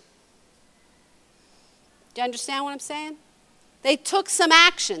action. Do you understand what I'm saying? They took some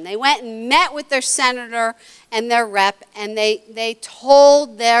action. They went and met with their senator and their rep, and they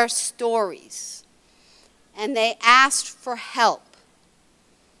told their stories. And they asked for help.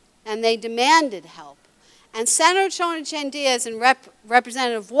 And they demanded help. And Senator Sonia Chang Diaz and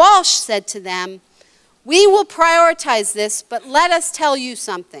Representative Walsh said to them, "We will prioritize this, but let us tell you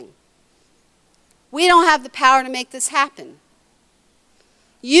something. We don't have the power to make this happen.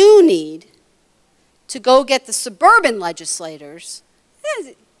 You need to go get the suburban legislators,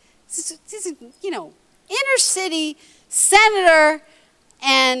 you know, inner city senator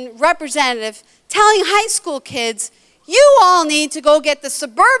and representative, telling high school kids, you all need to go get the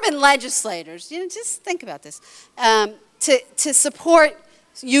suburban legislators, just think about this, to support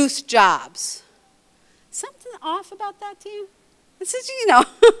youth jobs. Something off about that to you? This is,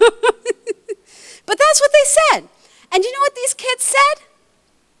 But that's what they said. And you know what these kids said?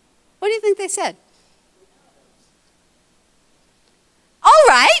 What do you think they said? All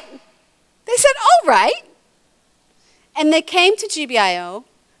right. They said, all right. And they came to GBIO,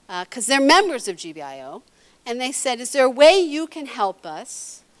 because they're members of GBIO, and they said, is there a way you can help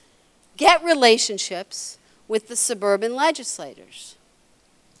us get relationships with the suburban legislators?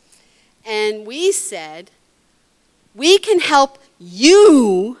 And we said, we can help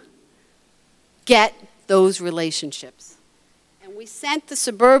you get those relationships. And we sent the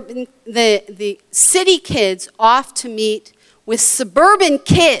city kids off to meet with suburban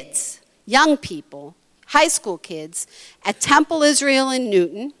kids, young people, high school kids, at Temple Israel in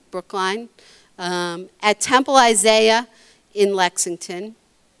Newton, Brookline, at Temple Isaiah in Lexington,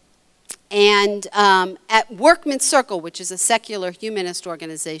 and at Workman's Circle, which is a secular humanist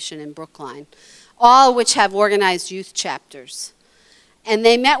organization in Brookline, all which have organized youth chapters. And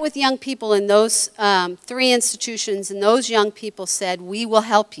they met with young people in those 3 institutions, and those young people said, we will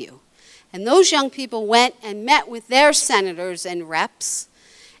help you. And those young people went and met with their senators and reps.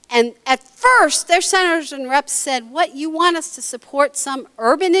 And at first, their senators and reps said, what, you want us to support some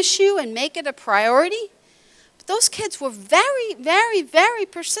urban issue and make it a priority? But those kids were very, very, very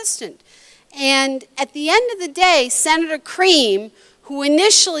persistent. And at the end of the day, Senator Cream, who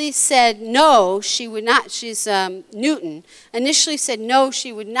initially said no, she would not, she's Newton, initially said no,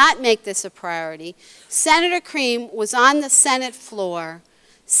 she would not make this a priority. Senator Cream was on the Senate floor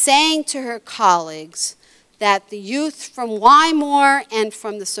saying to her colleagues that the youth from Wymore and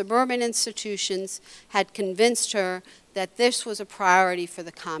from the suburban institutions had convinced her that this was a priority for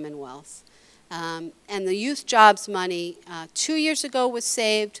the Commonwealth. And the youth jobs money 2 years ago was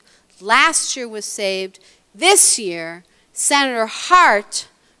saved, last year was saved. This year, Senator Hart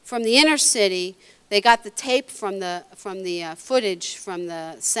from the inner city, they got the tape from the footage from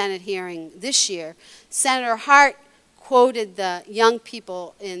the Senate hearing this year. Senator Hart quoted the young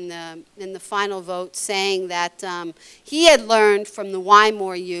people in the final vote saying that he had learned from the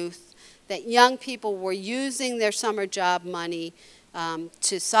Wymore youth that young people were using their summer job money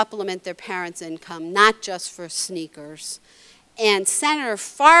to supplement their parents' income, not just for sneakers. And Senator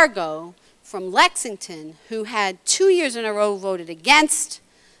Fargo from Lexington, who had 2 years in a row voted against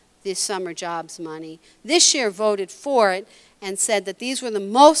the summer jobs money, this year voted for it and said that these were the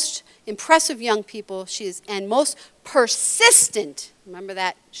most impressive young people and most persistent, remember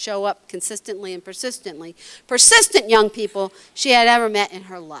that, show up consistently and persistently, persistent young people she had ever met in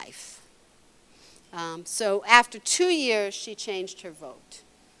her life. So after 2 years, she changed her vote.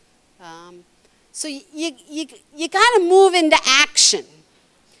 So you got to move into action.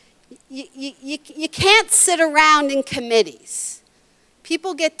 You can't sit around in committees.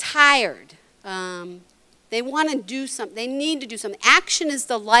 People get tired. They want to do something. They need to do something. Action is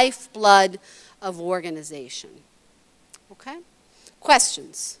the lifeblood of organization. Okay?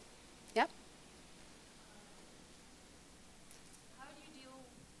 Questions? Yep?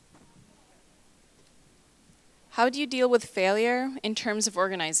 How do you deal with failure in terms of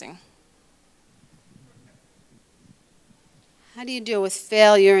organizing? How do you deal with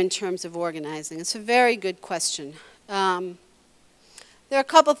failure in terms of organizing? It's a very good question. There are a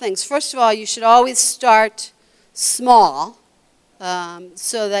couple things. First of all, you should always start small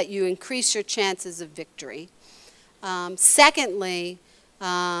so that you increase your chances of victory. Secondly,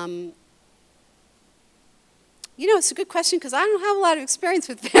 it's a good question because I don't have a lot of experience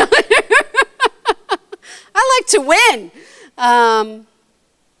with failure. I like to win. Let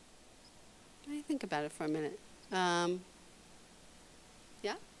me think about it for a minute.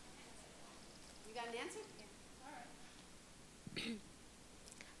 Yeah? You got an answer? Yeah. All right.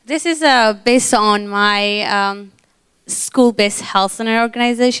 This is based on my school-based health center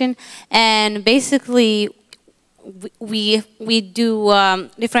organization, and basically we do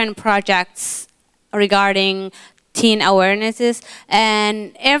different projects regarding teen awarenesses,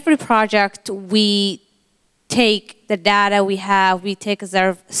 and every project we take the data we have, we take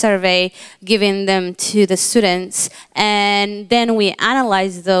a survey, giving them to the students, and then we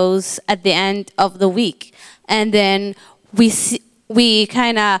analyze those at the end of the week, and then we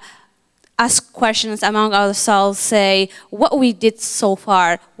kind of ask questions among ourselves, say what we did so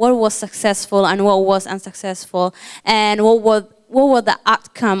far, what was successful and what was unsuccessful, and what was the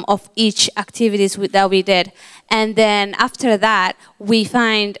outcome of each activities that we did. And then after that, we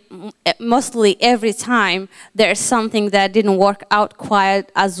find mostly every time there's something that didn't work out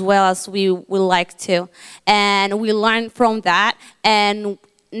quite as well as we would like to. And we learn from that, and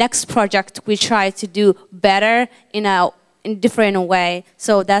next project we try to do better in a different way.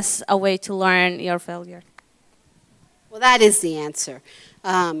 So that's a way to learn your failure. Well, that is the answer.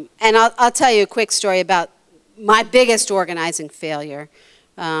 And I'll tell you a quick story about my biggest organizing failure.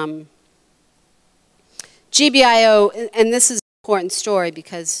 GBIO, and this is an important story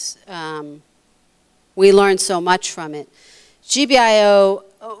because we learned so much from it. GBIO,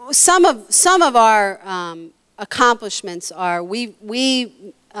 some of our accomplishments are we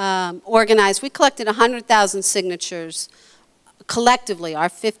organized, we collected 100,000 signatures collectively, our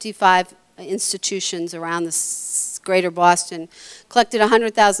 55 institutions around the Greater Boston, collected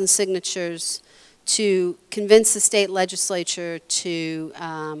 100,000 signatures to convince the state legislature to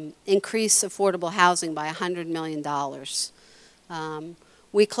increase affordable housing by $100 million.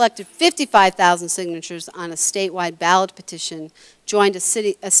 We collected 55,000 signatures on a statewide ballot petition, joined a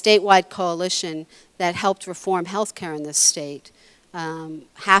statewide coalition that helped reform health care in this state.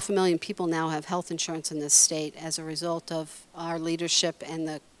 500,000 people now have health insurance in this state as a result of our leadership and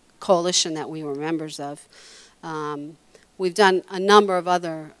the coalition that we were members of. We've done a number of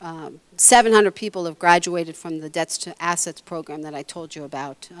other, 700 people have graduated from the Debts to Assets program that I told you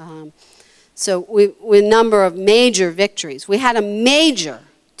about. So we a number of major victories. We had a major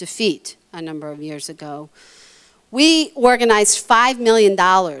defeat a number of years ago. We organized $5 million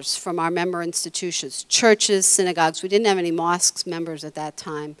from our member institutions, churches, synagogues. We didn't have any mosques members at that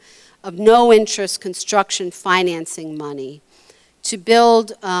time, of no interest construction financing money to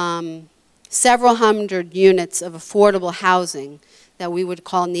build several hundred units of affordable housing that we would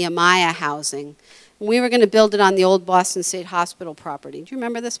call Nehemiah housing. And we were going to build it on the old Boston State Hospital property. Do you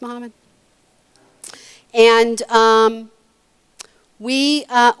remember this, Mohammed? And we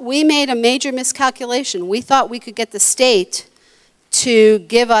made a major miscalculation. We thought we could get the state to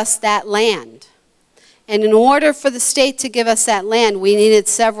give us that land. And in order for the state to give us that land, we needed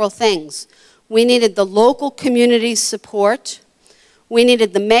several things. We needed the local community's support. We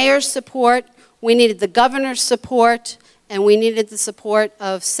needed the mayor's support, we needed the governor's support, and we needed the support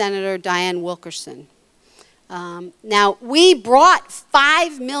of Senator Diane Wilkerson. Now, we brought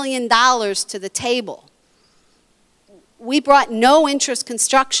 $5 million to the table. We brought no interest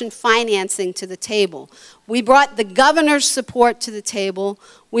construction financing to the table. We brought the governor's support to the table.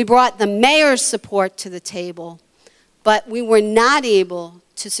 We brought the mayor's support to the table. But we were not able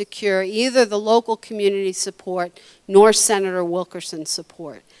to secure either the local community support nor Senator Wilkerson's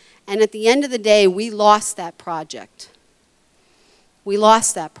support. And at the end of the day, we lost that project. We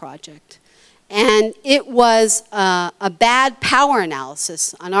lost that project. And it was a bad power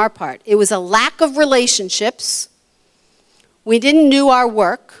analysis on our part. It was a lack of relationships. We didn't do our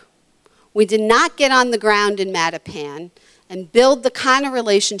work. We did not get on the ground in Mattapan and build the kind of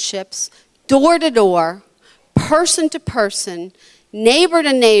relationships, door to door, person to person, neighbor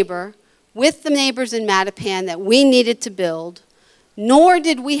to neighbor, with the neighbors in Mattapan that we needed to build, nor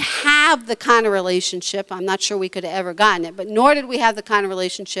did we have the kind of relationship, I'm not sure we could have ever gotten it, but nor did we have the kind of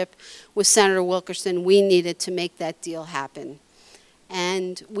relationship with Senator Wilkerson we needed to make that deal happen.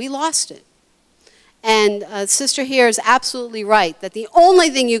 And we lost it. And Sister here is absolutely right, that the only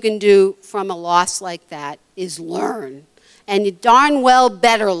thing you can do from a loss like that is learn. And you darn well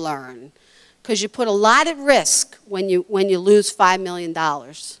better learn, because you put a lot at risk when you lose $5 million.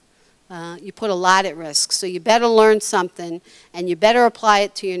 You put a lot at risk. So you better learn something, and you better apply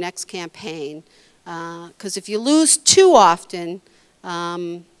it to your next campaign. Because if you lose too often,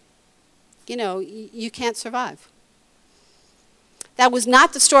 you know, you can't survive. That was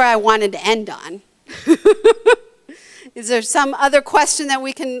not the story I wanted to end on. Is there some other question that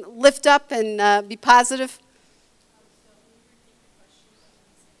we can lift up and be positive?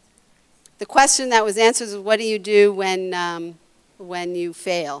 The question that was answered is, what do you do when you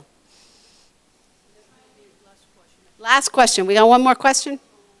fail? Last question. We got one more question?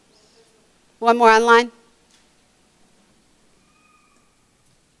 One more online?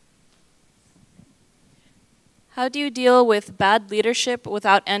 How do you deal with bad leadership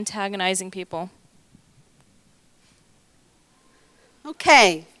without antagonizing people?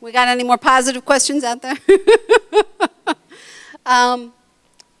 Okay. We got any more positive questions out there?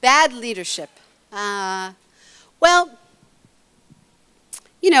 Bad leadership. Well,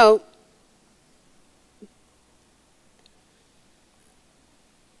 you know,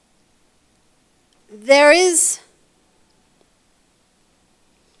 there is,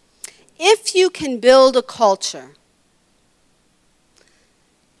 if you can build a culture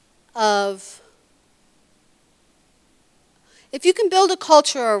of, if you can build a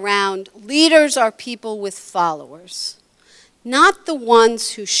culture around leaders are people with followers, not the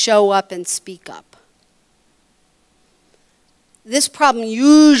ones who show up and speak up. This problem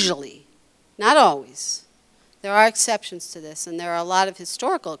usually, not always, there are exceptions to this, and there are a lot of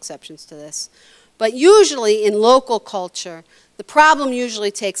historical exceptions to this, but usually in local culture, the problem usually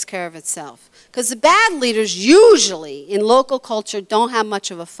takes care of itself. Because the bad leaders usually in local culture don't have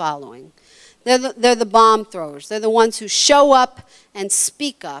much of a following. They're the bomb throwers. They're the ones who show up and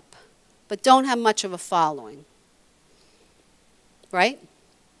speak up, but don't have much of a following. Right?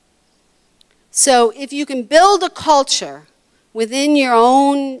 So if you can build a culture within your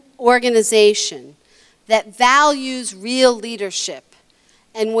own organization that values real leadership,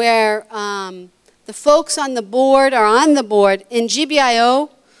 and where the folks on the board are on the board, in GBIO,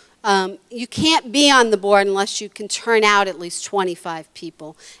 you can't be on the board unless you can turn out at least 25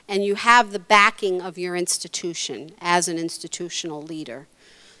 people and you have the backing of your institution as an institutional leader.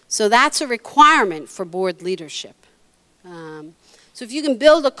 So that's a requirement for board leadership. So if you can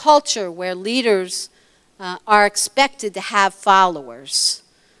build a culture where leaders are expected to have followers,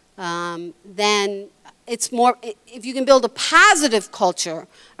 then it's more, if you can build a positive culture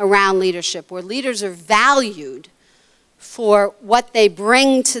around leadership where leaders are valued for what they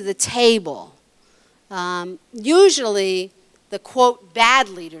bring to the table. Usually, the quote bad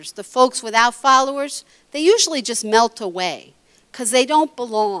leaders, the folks without followers, they usually just melt away because they don't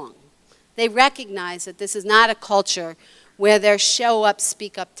belong. They recognize that this is not a culture where their show up,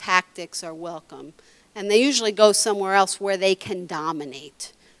 speak up tactics are welcome. And they usually go somewhere else where they can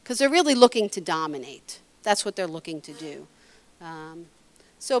dominate because they're really looking to dominate. That's what they're looking to do.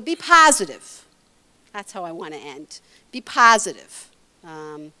 So be positive. That's how I want to end. Be positive,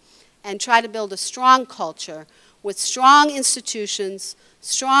 and try to build a strong culture with strong institutions,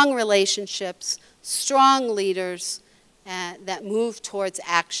 strong relationships, strong leaders that move towards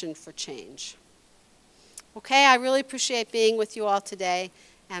action for change. Okay, I really appreciate being with you all today,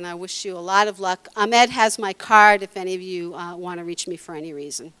 and I wish you a lot of luck. Ahmed has my card if any of you want to reach me for any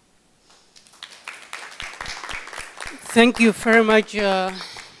reason. Thank you very much.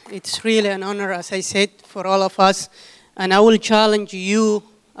 It's really an honor, as I said, for all of us. And I will challenge you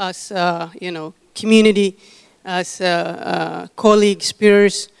as, community, as colleagues,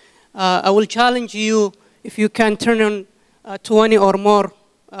 peers. I will challenge you if you can turn on 20 or more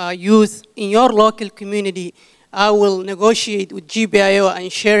youth in your local community. I will negotiate with GBIO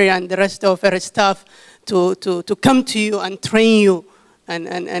and Cheri and the rest of our staff to come to you and train you and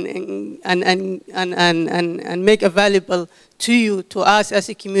make available to you, to us as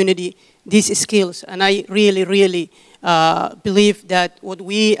a community, these skills. And I really, really believe that what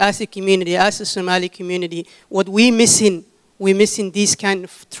we as a community, as a Somali community, what we're missing these kind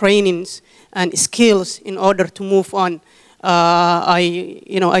of trainings and skills in order to move on.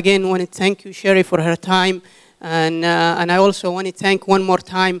 Again, want to thank you, Cheri, for her time. And I also want to thank one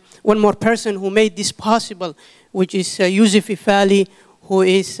more person who made this possible, which is Yusuf Ifali, who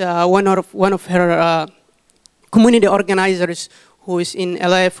is one of her community organizers who is in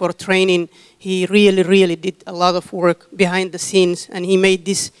LA for training. He really, really did a lot of work behind the scenes, and he made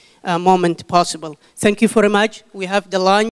this moment possible. Thank you very much. We have the lunch.